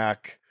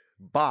 50-pack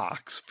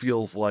box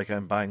feels like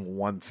I'm buying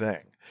one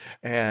thing,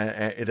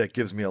 and that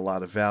gives me a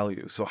lot of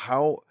value. So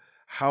how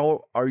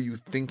are you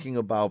thinking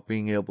about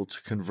being able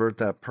to convert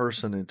that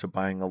person into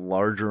buying a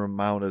larger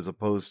amount, as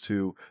opposed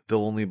to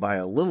they'll only buy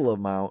a little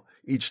amount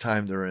each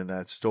time they're in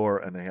that store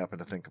and they happen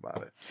to think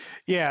about it?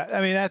 Yeah,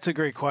 I mean, that's a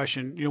great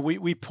question.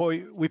 We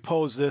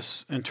pose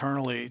this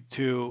internally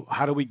to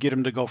how do we get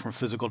them to go from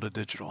physical to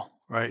digital,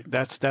 right?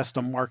 That's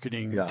the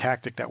marketing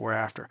tactic that we're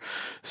after.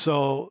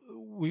 So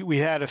we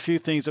had a few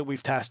things that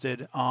we've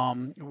tested,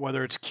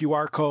 whether it's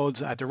QR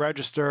codes at the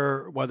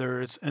register,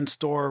 whether it's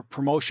in-store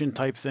promotion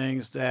type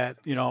things that,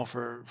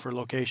 for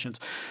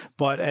locations.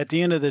 But at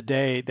the end of the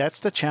day, that's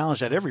the challenge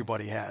that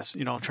everybody has,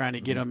 trying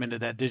to get them into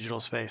that digital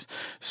space.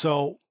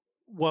 So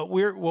what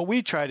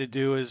we try to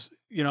do is,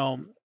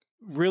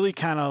 really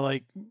kind of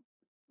like,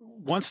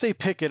 once they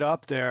pick it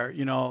up there,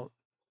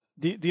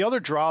 the other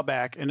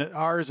drawback, and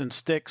ours and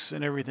sticks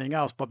and everything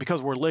else, but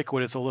because we're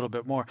liquid, it's a little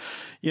bit more,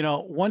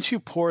 once you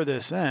pour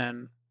this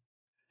in,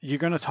 you're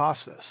going to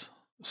toss this.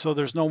 So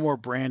there's no more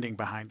branding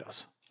behind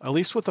us. At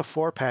least with the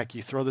 4-pack,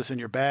 you throw this in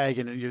your bag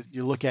and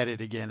you look at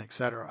it again, et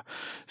cetera.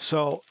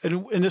 So,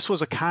 and this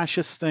was a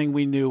conscious thing.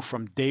 We knew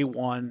from day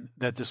one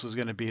that this was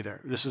going to be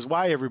there. This is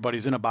why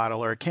everybody's in a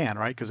bottle or a can,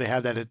 right? Because they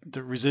have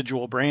the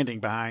residual branding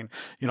behind,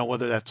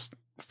 whether that's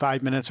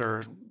 5 minutes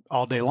or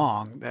all day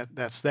long,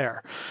 that's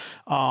there.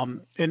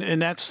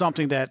 And that's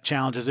something that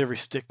challenges every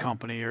stick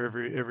company or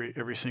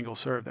every single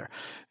serve there.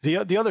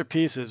 The other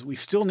piece is we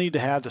still need to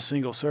have the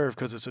single serve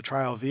because it's a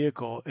trial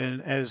vehicle.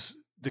 And as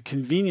the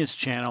convenience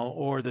channel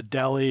or the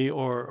deli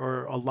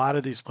or a lot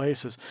of these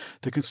places,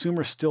 the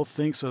consumer still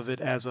thinks of it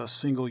as a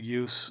single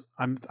use.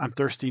 I'm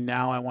thirsty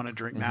now. I want to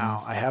drink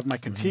now. I have my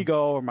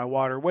Contigo or my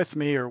water with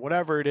me or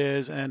whatever it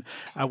is, and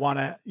I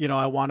want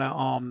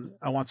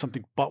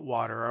something but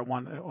water. I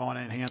want an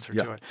enhancer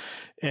to it.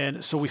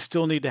 And so we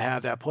still need to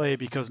have that play,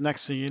 because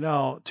next thing you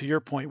know, to your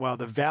point, while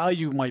the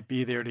value might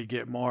be there to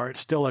get more,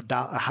 it's still a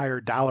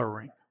higher dollar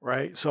ring.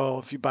 Right. So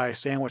if you buy a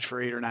sandwich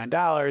for $8 or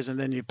 $9 and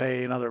then you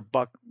pay another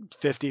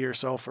 $1.50 or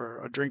so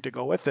for a drink to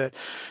go with it,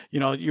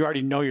 you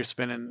already know you're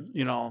spending,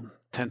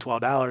 $10,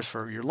 $12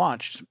 for your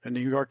lunch. In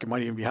New York, it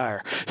might even be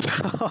higher.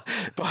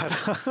 But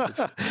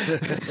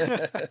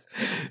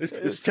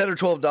it's $10 or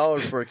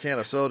 $12 for a can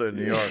of soda in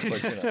New York.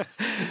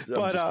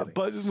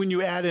 But when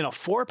you add in a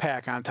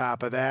 4-pack on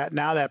top of that,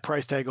 now that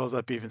price tag goes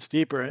up even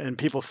steeper, and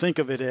people think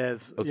of it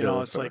as, it's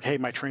better. Like, hey,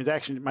 my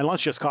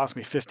lunch just cost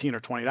me $15 or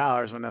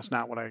 $20, and that's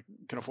not what I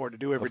can afford to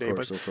do every day.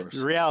 But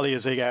the reality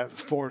is they got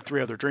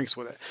 3 other drinks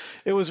with it.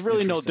 It was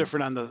really no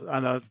different on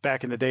the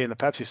back in the day in the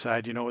Pepsi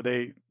side.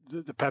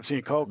 The Pepsi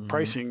and Coke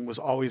pricing was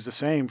always the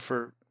same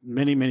for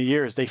many, many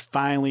years. They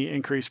finally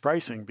increased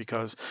pricing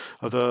because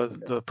of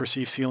the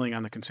perceived ceiling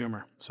on the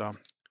consumer. So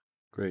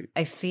great.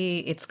 I see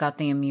it's got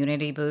the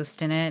immunity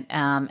boost in it.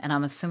 And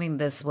I'm assuming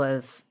this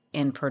was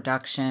in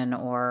production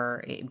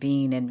or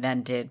being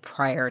invented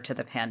prior to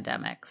the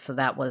pandemic. So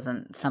that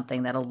wasn't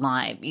something that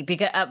aligned.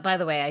 Because, by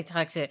the way, I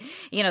talked to,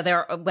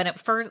 when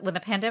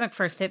the pandemic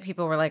first hit,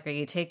 people were like, are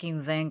you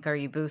taking zinc? Are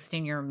you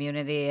boosting your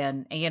immunity?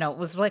 And, it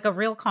was like a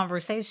real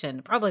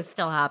conversation, probably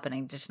still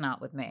happening, just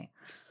not with me.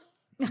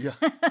 Yeah.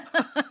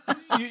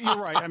 You're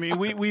right. I mean,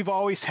 we've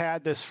always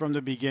had this from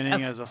the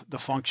beginning as the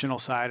functional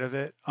side of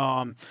it.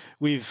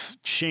 We've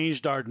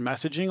changed our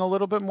messaging a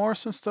little bit more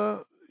since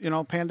the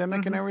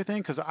pandemic and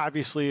everything, because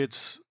obviously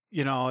it's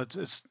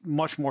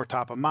much more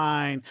top of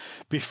mind.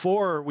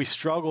 Before, we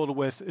struggled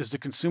with, is the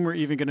consumer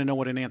even going to know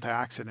what an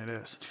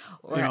antioxidant is?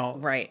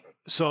 Right.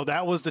 So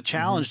that was the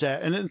challenge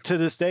and to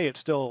this day, it's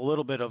still a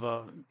little bit of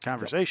a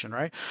conversation,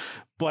 right?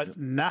 But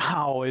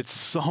now it's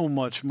so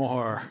much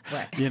more,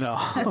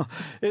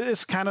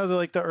 it's kind of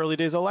like the early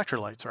days of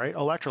electrolytes, right?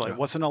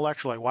 What's an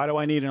electrolyte? Why do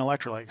I need an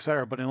electrolyte, et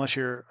cetera? But unless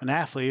you're an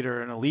athlete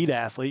or an elite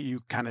athlete,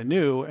 you kind of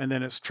knew, and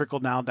then it's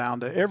trickled now down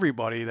to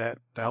everybody that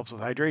helps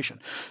with hydration.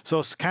 So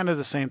it's kind of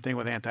the same thing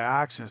with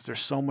antioxidants. There's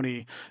so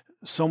many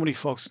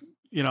folks,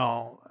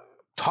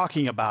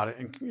 talking about it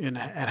and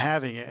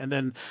having it. And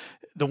then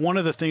one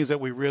of the things that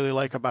we really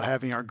like about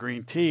having our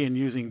green tea and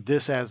using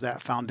this as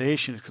that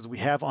foundation is because we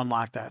have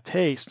unlocked that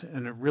taste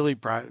and it really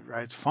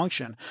provides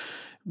function.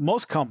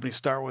 Most companies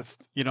start with,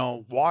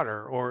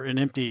 water or an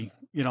empty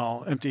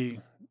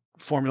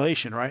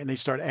formulation, right? And they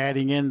start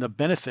adding in the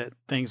benefit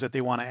things that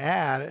they want to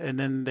add, and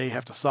then they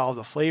have to solve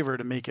the flavor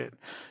to make it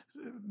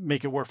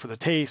work for the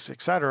taste,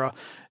 et cetera.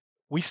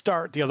 We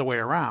start the other way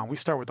around. We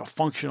start with a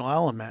functional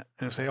element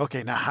and say,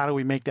 okay, now how do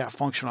we make that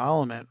functional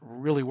element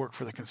really work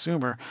for the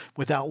consumer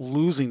without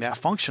losing that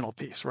functional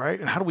piece, right?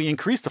 And how do we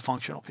increase the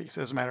functional piece,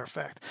 as a matter of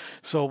fact?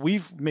 So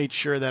we've made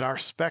sure that our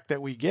spec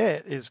that we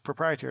get is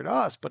proprietary to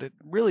us, but it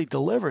really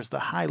delivers the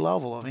high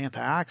level of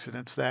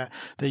antioxidants that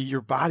your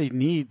body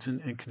needs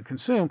and can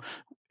consume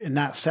and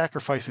not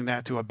sacrificing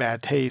that to a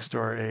bad taste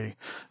or a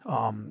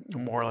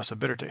more or less a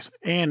bitter taste.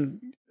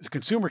 And the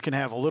consumer can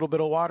have a little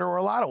bit of water or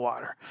a lot of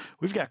water.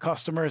 We've got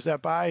customers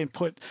that buy and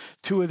put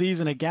 2 of these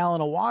in a gallon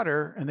of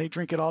water and they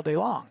drink it all day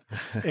long.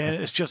 And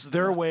it's just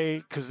their way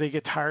because they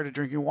get tired of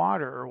drinking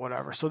water or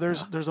whatever. So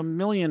there's a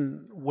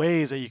million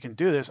ways that you can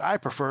do this. I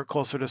prefer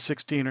closer to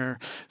 16 or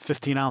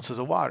 15 ounces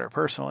of water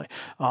personally.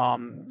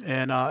 And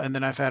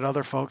then I've had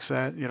other folks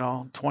that,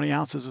 20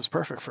 ounces is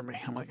perfect for me.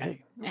 I'm like,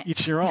 hey,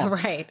 each your own.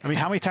 Right. I mean,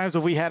 how many times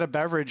have we had a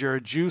beverage or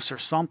a juice or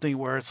something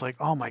where it's like,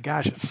 oh my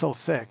gosh, it's so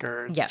thick,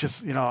 or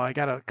just, I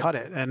got to cut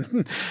it.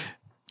 And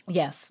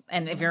yes.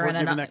 And if you're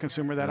giving that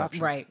consumer that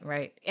option.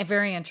 Right.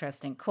 Very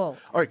interesting. Cool.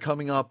 All right.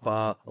 Coming up,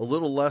 a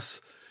little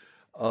less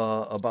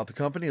about the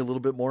company, a little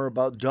bit more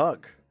about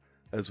Doug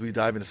as we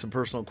dive into some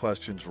personal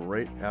questions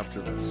right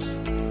after this.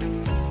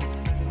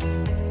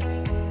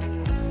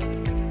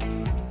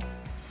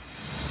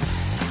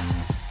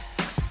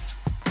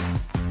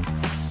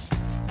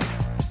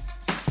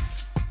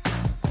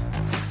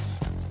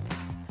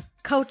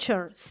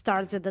 Culture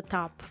starts at the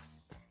top,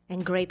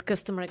 and great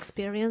customer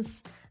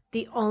experience,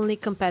 the only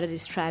competitive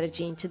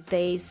strategy in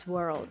today's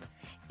world,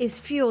 is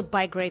fueled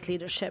by great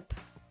leadership.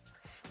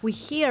 We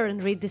hear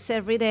and read this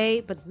every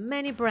day, but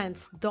many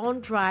brands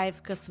don't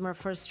drive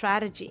customer-first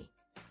strategy.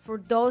 For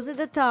those at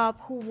the top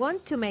who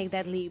want to make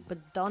that leap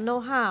but don't know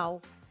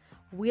how,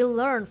 we'll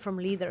learn from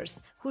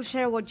leaders who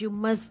share what you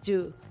must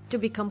do to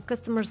become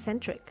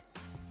customer-centric.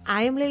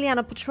 I am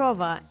Liliana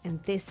Petrova,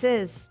 and this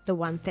is The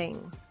One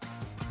Thing.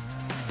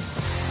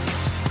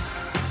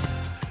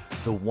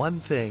 The One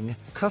Thing,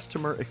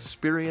 Customer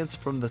Experience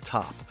from the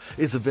Top,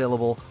 is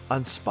available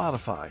on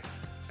Spotify,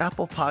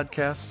 Apple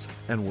Podcasts,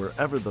 and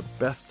wherever the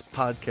best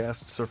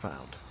podcasts are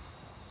found.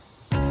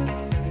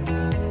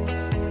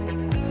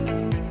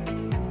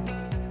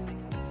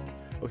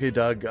 Okay,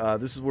 Doug,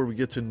 this is where we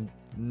get to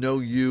know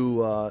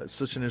you. It's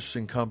such an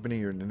interesting company.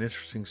 You're in an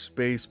interesting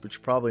space, but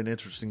you're probably an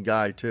interesting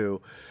guy, too.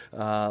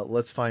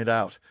 Let's find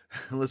out.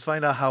 Let's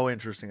find out how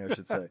interesting, I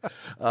should say.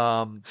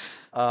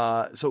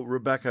 So,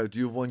 Rebecca, do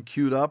you have one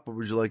queued up, or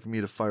would you like me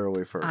to fire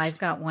away first? I've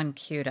got one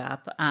queued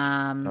up.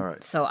 All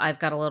right. So I've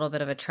got a little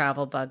bit of a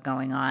travel bug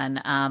going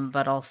on,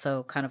 but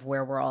also kind of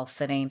where we're all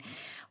sitting.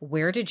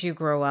 Where did you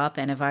grow up?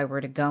 And if I were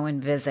to go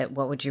and visit,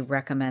 what would you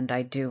recommend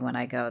I do when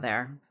I go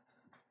there?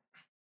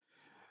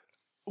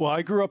 Well,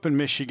 I grew up in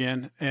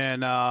Michigan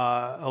in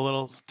a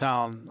little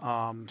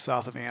town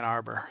south of Ann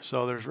Arbor.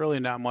 So there's really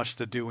not much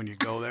to do when you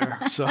go there.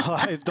 So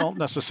I don't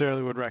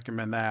necessarily would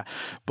recommend that.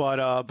 But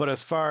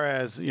as far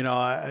as,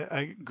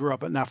 I grew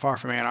up not far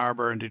from Ann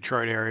Arbor in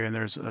Detroit area, and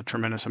there's a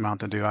tremendous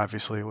amount to do,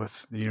 obviously,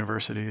 with the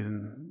university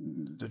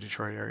in the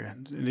Detroit area.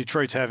 And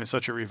Detroit's having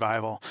such a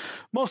revival.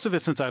 Most of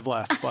it since I've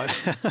left,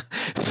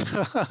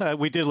 but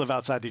we did live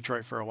outside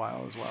Detroit for a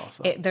while as well.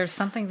 So. There's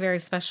something very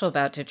special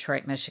about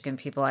Detroit, Michigan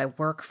people. I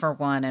work for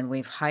one, and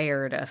we've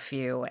hired a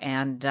few,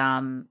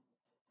 and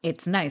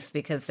it's nice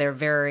because they're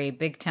very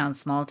big town,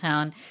 small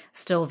town,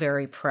 still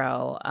very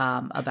pro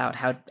about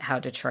how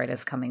Detroit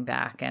is coming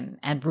back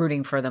and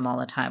rooting for them all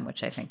the time,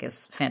 which I think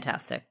is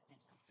fantastic.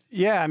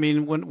 Yeah, I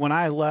mean, when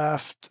I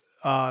left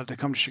to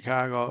come to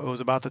Chicago, it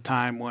was about the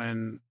time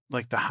when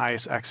like the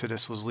highest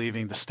exodus was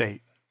leaving the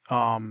state.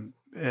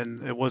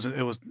 And it was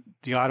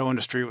the auto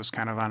industry was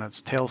kind of on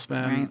its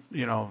tailspin,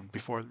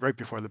 right. Right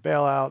before the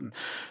bailout, and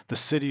the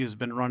city has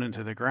been run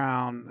into the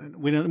ground. And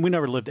we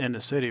never lived in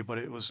the city, but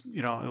it was,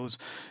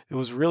 it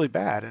was really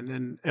bad. And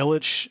then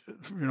Ilitch,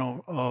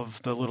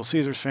 of the Little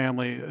Caesars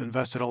family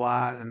invested a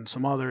lot, and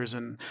some others,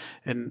 and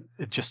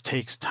it just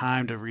takes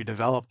time to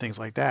redevelop things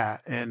like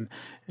that. And,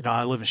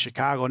 I live in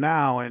Chicago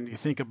now, and you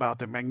think about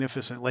the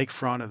magnificent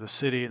lakefront of the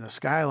city and the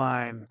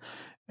skyline.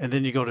 And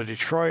then you go to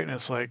Detroit and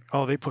it's like,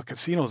 oh, they put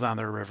casinos on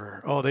their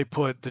river. Oh, they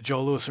put the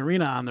Joe Louis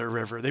Arena on their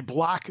river. They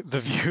block the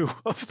view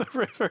of the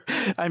river.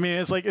 I mean,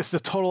 it's the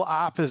total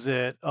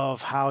opposite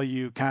of how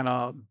you kind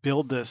of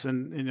build this.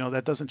 And,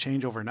 that doesn't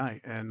change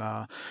overnight. And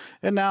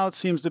now it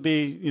seems to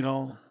be,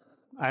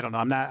 I don't know.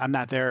 I'm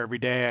not there every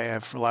day. I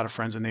have a lot of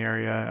friends in the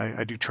area.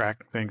 I do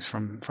track things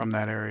from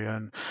that area,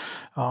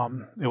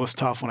 and it was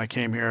tough when I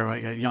came here.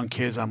 I got young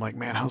kids. I'm like,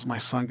 man, how's my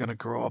son going to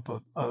grow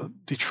up a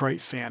Detroit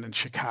fan in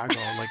Chicago,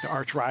 like the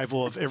arch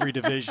rival of every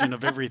division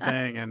of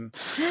everything? And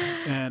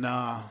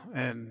yeah,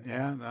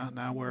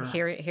 now we're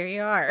here.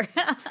 You are,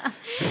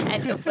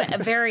 and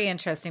very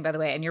interesting, by the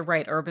way. And you're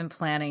right. Urban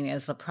planning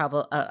is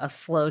a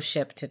slow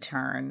ship to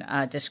turn,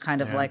 just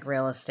kind of like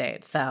real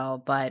estate.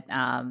 So, but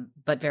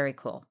very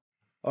cool.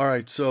 All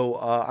right, so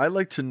I'd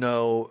like to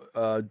know,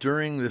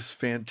 during this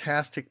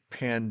fantastic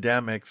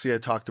pandemic, I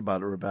talked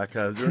about it,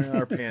 Rebecca, during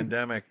our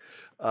pandemic,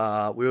 we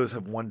always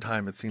have one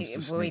time it seems to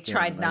sneak we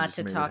tried not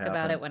to talk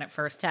about it when it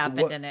first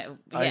happened, and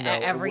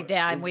every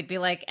time we'd be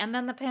like, and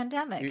then the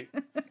pandemic.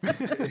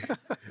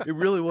 It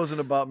really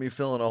wasn't about me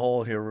filling a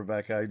hole here,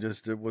 Rebecca.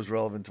 It was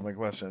relevant to my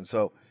question.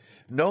 So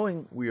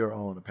knowing we are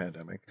all in a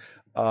pandemic,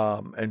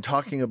 and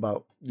talking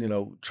about,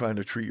 trying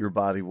to treat your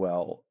body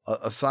well,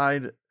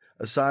 aside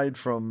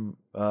from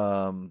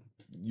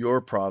your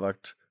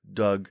product,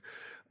 Doug,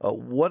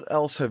 What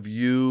else have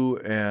you,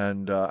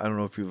 and I don't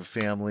know if you have a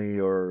family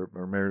or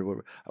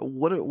married,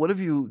 what have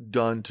you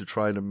done to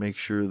try to make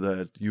sure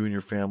that you and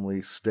your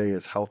family stay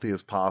as healthy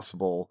as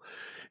possible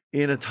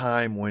in a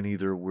time when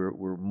either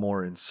we're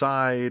more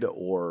inside,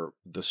 or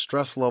the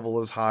stress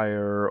level is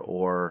higher,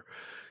 or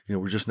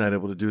we're just not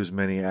able to do as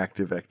many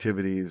active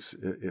activities,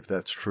 if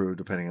that's true,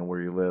 depending on where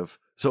you live.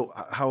 So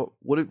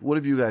what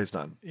have you guys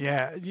done?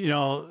 Yeah,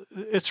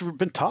 it's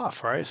been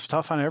tough, right? It's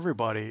tough on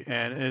everybody,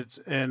 and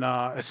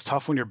it's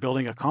tough when you're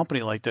building a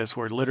company like this,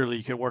 where literally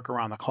you could work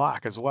around the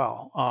clock as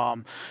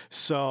well.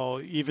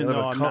 So even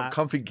though I'm not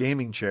comfy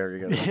gaming chair,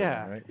 you got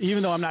right?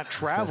 Even though I'm not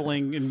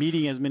traveling and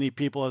meeting as many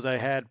people as I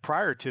had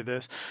prior to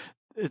this,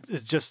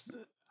 it's just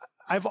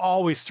I've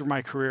always through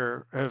my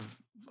career have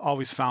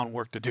always found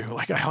work to do.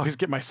 Like I always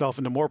get myself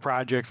into more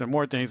projects and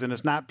more things, and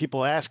it's not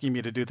people asking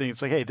me to do things.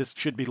 It's like, hey, this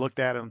should be looked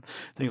at and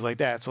things like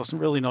that. So it's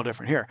really no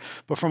different here.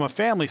 But from a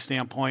family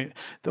standpoint,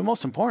 the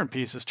most important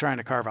piece is trying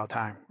to carve out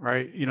time,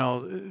 right?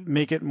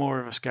 Make it more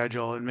of a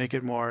schedule and make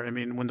it more. I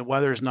mean, when the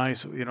weather is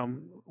nice,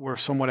 we're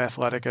somewhat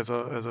athletic as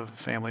a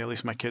family. At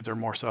least my kids are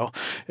more so,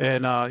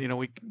 and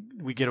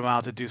we get them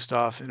out to do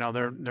stuff.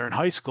 They're in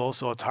high school,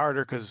 so it's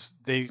harder because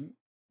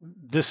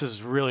this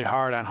is really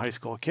hard on high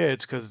school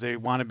kids because they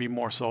want to be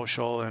more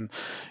social and,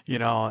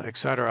 et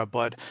cetera.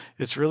 But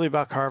it's really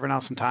about carving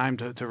out some time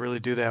to really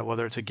do that,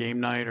 whether it's a game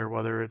night or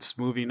whether it's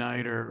movie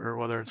night or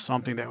whether it's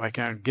something that I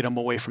can get them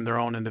away from their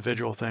own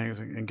individual things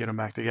and get them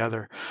back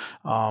together.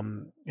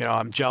 I'm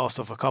jealous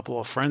of a couple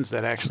of friends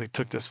that actually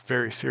took this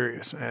very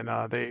serious, and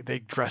they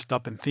dressed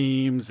up in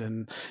themes,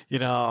 and,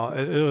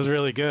 it was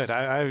really good.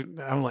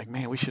 I'm like,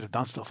 man, we should have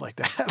done stuff like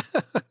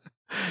that.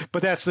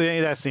 But that's the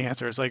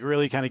answer. It's like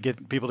really kind of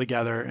get people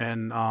together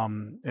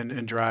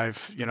and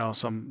drive,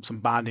 some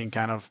bonding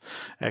kind of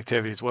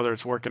activities, whether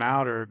it's working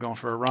out or going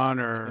for a run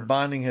or. And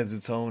bonding has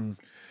its own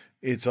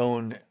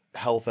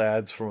health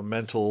adds from a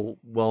mental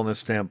wellness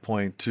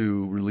standpoint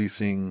to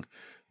releasing,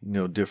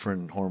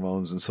 different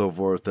hormones and so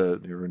forth,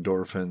 that your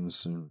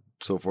endorphins and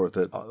so forth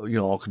that,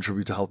 all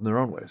contribute to health in their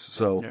own ways.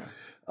 So. Yeah.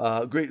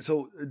 Great.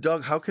 So,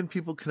 Doug, how can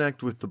people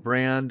connect with the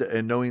brand?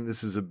 And knowing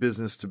this is a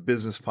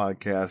business-to-business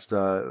podcast,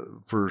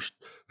 for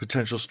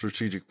potential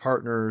strategic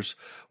partners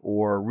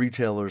or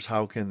retailers,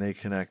 how can they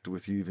connect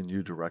with you, even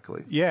you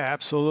directly? Yeah,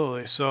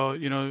 absolutely. So,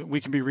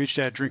 we can be reached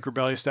at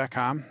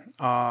drinkrebellious.com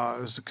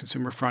as the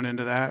consumer front end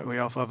of that. We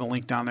also have a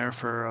link down there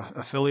for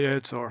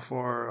affiliates or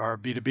for our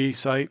B2B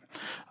site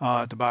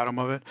at the bottom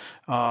of it.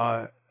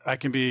 I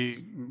can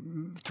be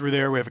through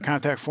there. We have a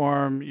contact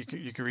form. You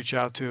can reach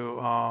out to,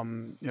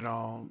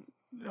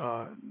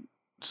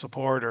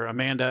 support or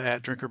Amanda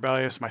at Drink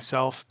Rebellious,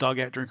 myself, Doug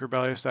at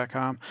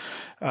drinkrebellious.com,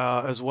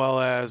 as well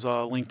as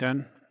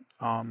LinkedIn.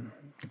 You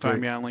can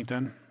find me on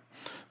LinkedIn.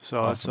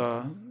 So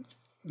awesome.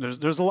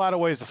 There's a lot of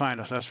ways to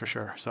find us, that's for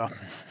sure. So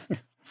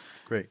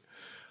great.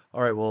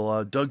 All right.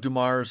 Well, Doug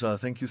Dumars,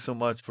 thank you so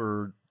much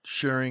for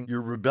sharing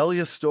your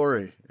rebellious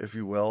story, if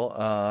you will.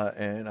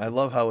 And I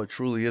love how it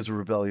truly is a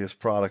rebellious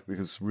product,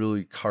 because it's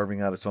really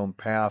carving out its own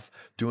path,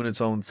 doing its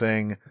own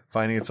thing,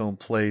 finding its own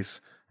place,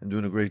 and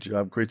doing a great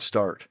job. Great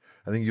start.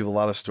 I think you have a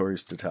lot of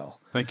stories to tell.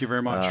 Thank you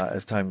very much.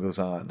 As time goes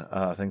on.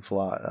 Thanks a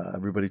lot.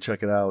 Everybody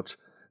check it out.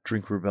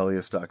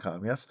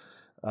 drinkrebellious.com. Yes.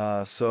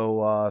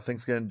 So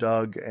thanks again,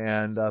 Doug,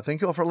 and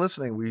thank you all for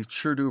listening. We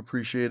sure do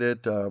appreciate it.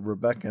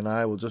 Rebecca and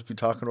I will just be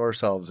talking to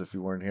ourselves if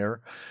you weren't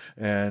here,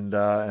 and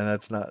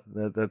that's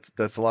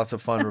lots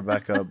of fun,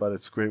 Rebecca. But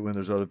it's great when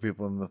there's other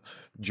people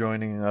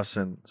joining us,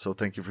 and so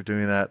thank you for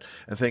doing that,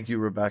 and thank you,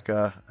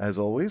 Rebecca, as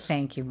always.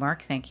 Thank you,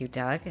 Mark. Thank you,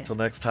 Doug. Until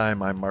next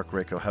time, I'm Mark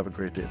Rako. Have a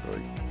great day,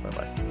 everybody. Bye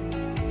bye.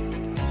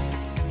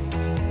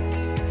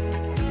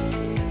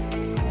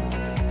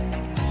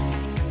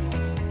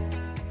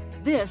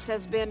 This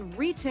has been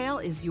Retail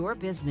is Your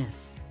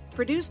Business,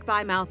 produced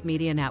by Mouth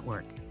Media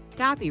Network.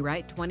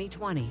 Copyright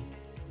 2020.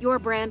 Your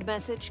brand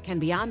message can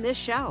be on this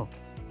show.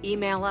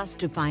 Email us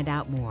to find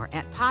out more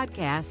at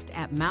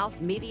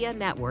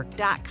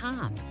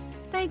podcast@mouthmedianetwork.com.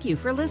 Thank you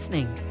for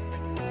listening.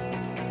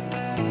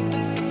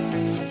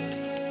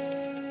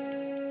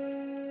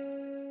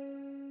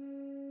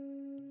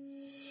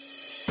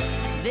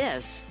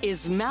 This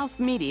is Mouth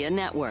Media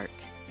Network,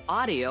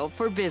 audio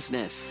for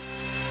business.